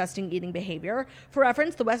not disgusting eating behavior? For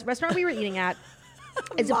reference, the restaurant we were eating at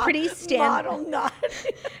is a pretty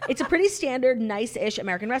It's a pretty standard, nice-ish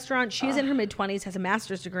American restaurant. She's in her mid-20s, has a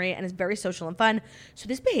master's degree, and is very social and fun. So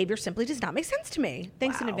this behavior simply does not make sense to me.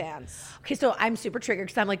 Thanks in advance. Okay, so I'm super triggered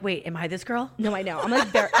because I'm like, wait, am I this girl? No, I know. I'm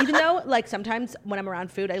like, even though like sometimes when I'm around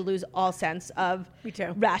food, I lose all sense of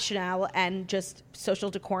rationale and just social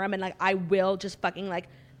decorum, and like I will just fucking like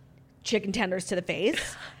chicken tenders to the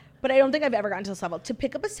face. But I don't think I've ever gotten to this level. To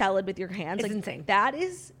pick up a salad with your hands, it's insane. That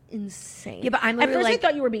is insane. Yeah, but I'm at first like, I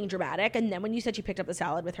thought you were being dramatic, and then when you said she picked up the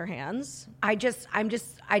salad with her hands, I'm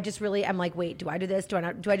like, wait, do I do this? Do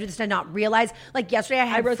I do this to not realize? Like yesterday, I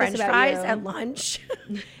had French fries at lunch,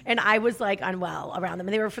 and I was like unwell around them,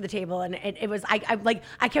 and they were for the table, and it was I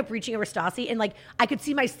kept reaching over Stassi, and like I could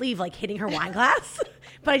see my sleeve like hitting her wine glass,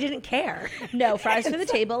 but I didn't care. No, fries for the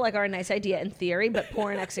table like are a nice idea in theory, but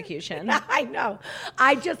poor in execution. I know.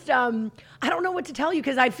 I just I don't know what to tell you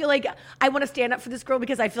because I feel like I want to stand up for this girl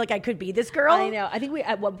because I feel like I could be this girl. I know. I think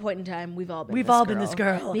at one point in time we've all been this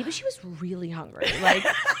girl. Maybe she was really hungry. Like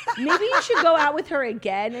maybe you should go out with her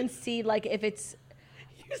again and see like if it's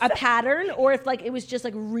a pattern or if like it was just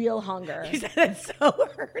like real hunger. You said that so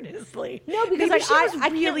earnestly. No, because Maybe like she was I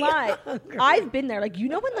can't really lie. hungry. I've been there. Like, you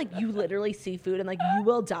know when like you literally see food and like you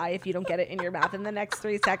will die if you don't get it in your mouth in the next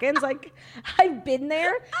 3 seconds? Like, I've been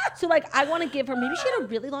there. So like I want to give her, maybe she had a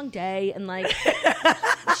really long day and like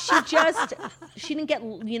she didn't get,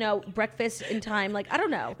 you know, breakfast in time. Like, I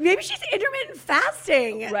don't know. Maybe she's intermittent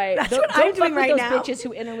fasting. Right. That's Don't what I'm fuck doing with right those now. bitches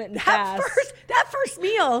who intermittent That fast. first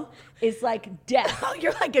meal. Is like death. Oh,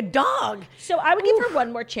 you're like a dog. So I would give her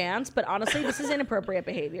one more chance, but honestly, this is inappropriate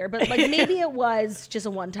behavior. But like maybe it was just a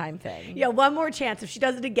one-time thing. Yeah, one more chance. If she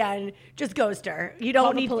does it again, just ghost her. You Call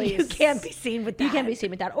don't the need. police. You can't be seen with that. You can't be seen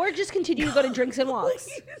with that. Or just continue to go to drinks and walks.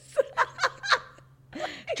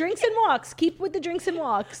 Drinks and walks. Keep with the drinks and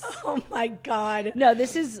walks. Oh my God. No,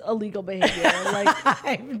 this is illegal behavior.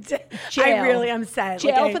 Like jail. I really am sad.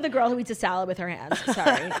 Jail for the girl who eats a salad with her hands.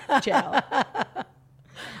 Sorry, jail.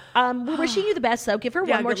 We're wishing you the best, though. Give her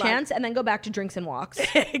one more good luck. chance, and then go back to drinks and walks.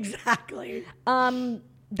 Exactly.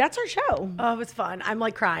 That's our show. Oh, it was fun. I'm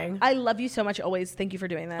like crying. I love you so much. Always. Thank you for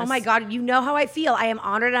doing this. Oh my God. You know how I feel. I am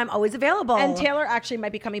honored and I'm always available. And Taylor actually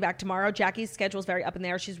might be coming back tomorrow. Jackie's schedule is very up in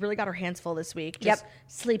there. She's really got her hands full this week. Just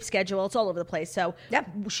sleep schedule. It's all over the place. So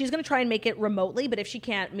she's going to try and make it remotely. But if she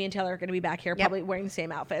can't, me and Taylor are going to be back here probably wearing the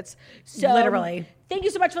same outfits. So literally. Thank you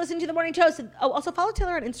so much for listening to The Morning Toast. Oh, also follow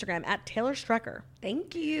Taylor on Instagram at Taylor Strecker.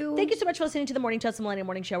 Thank you. Thank you so much for listening to The Morning Toast, the Millennial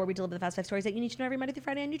Morning Show, where we deliver the fast 5 stories that you need to know every Monday through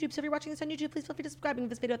Friday on YouTube. So if you're watching this on YouTube, please feel free to subscribe and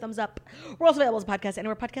give this video a thumbs up. We're also available as a podcast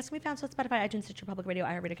anywhere podcasts can be found. So it's Spotify, iTunes, Stitcher, Public Radio,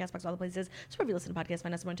 iHeartRadio, CastBox, all the places. So wherever you listen to podcasts,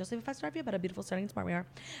 find us The Morning Toast, leave a 5-star review about how beautiful, stunning, and smart we are.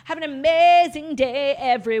 Have an amazing day,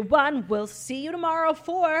 everyone. We'll see you tomorrow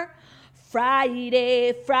for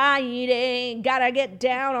Friday. Gotta get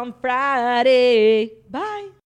down on Friday. Bye.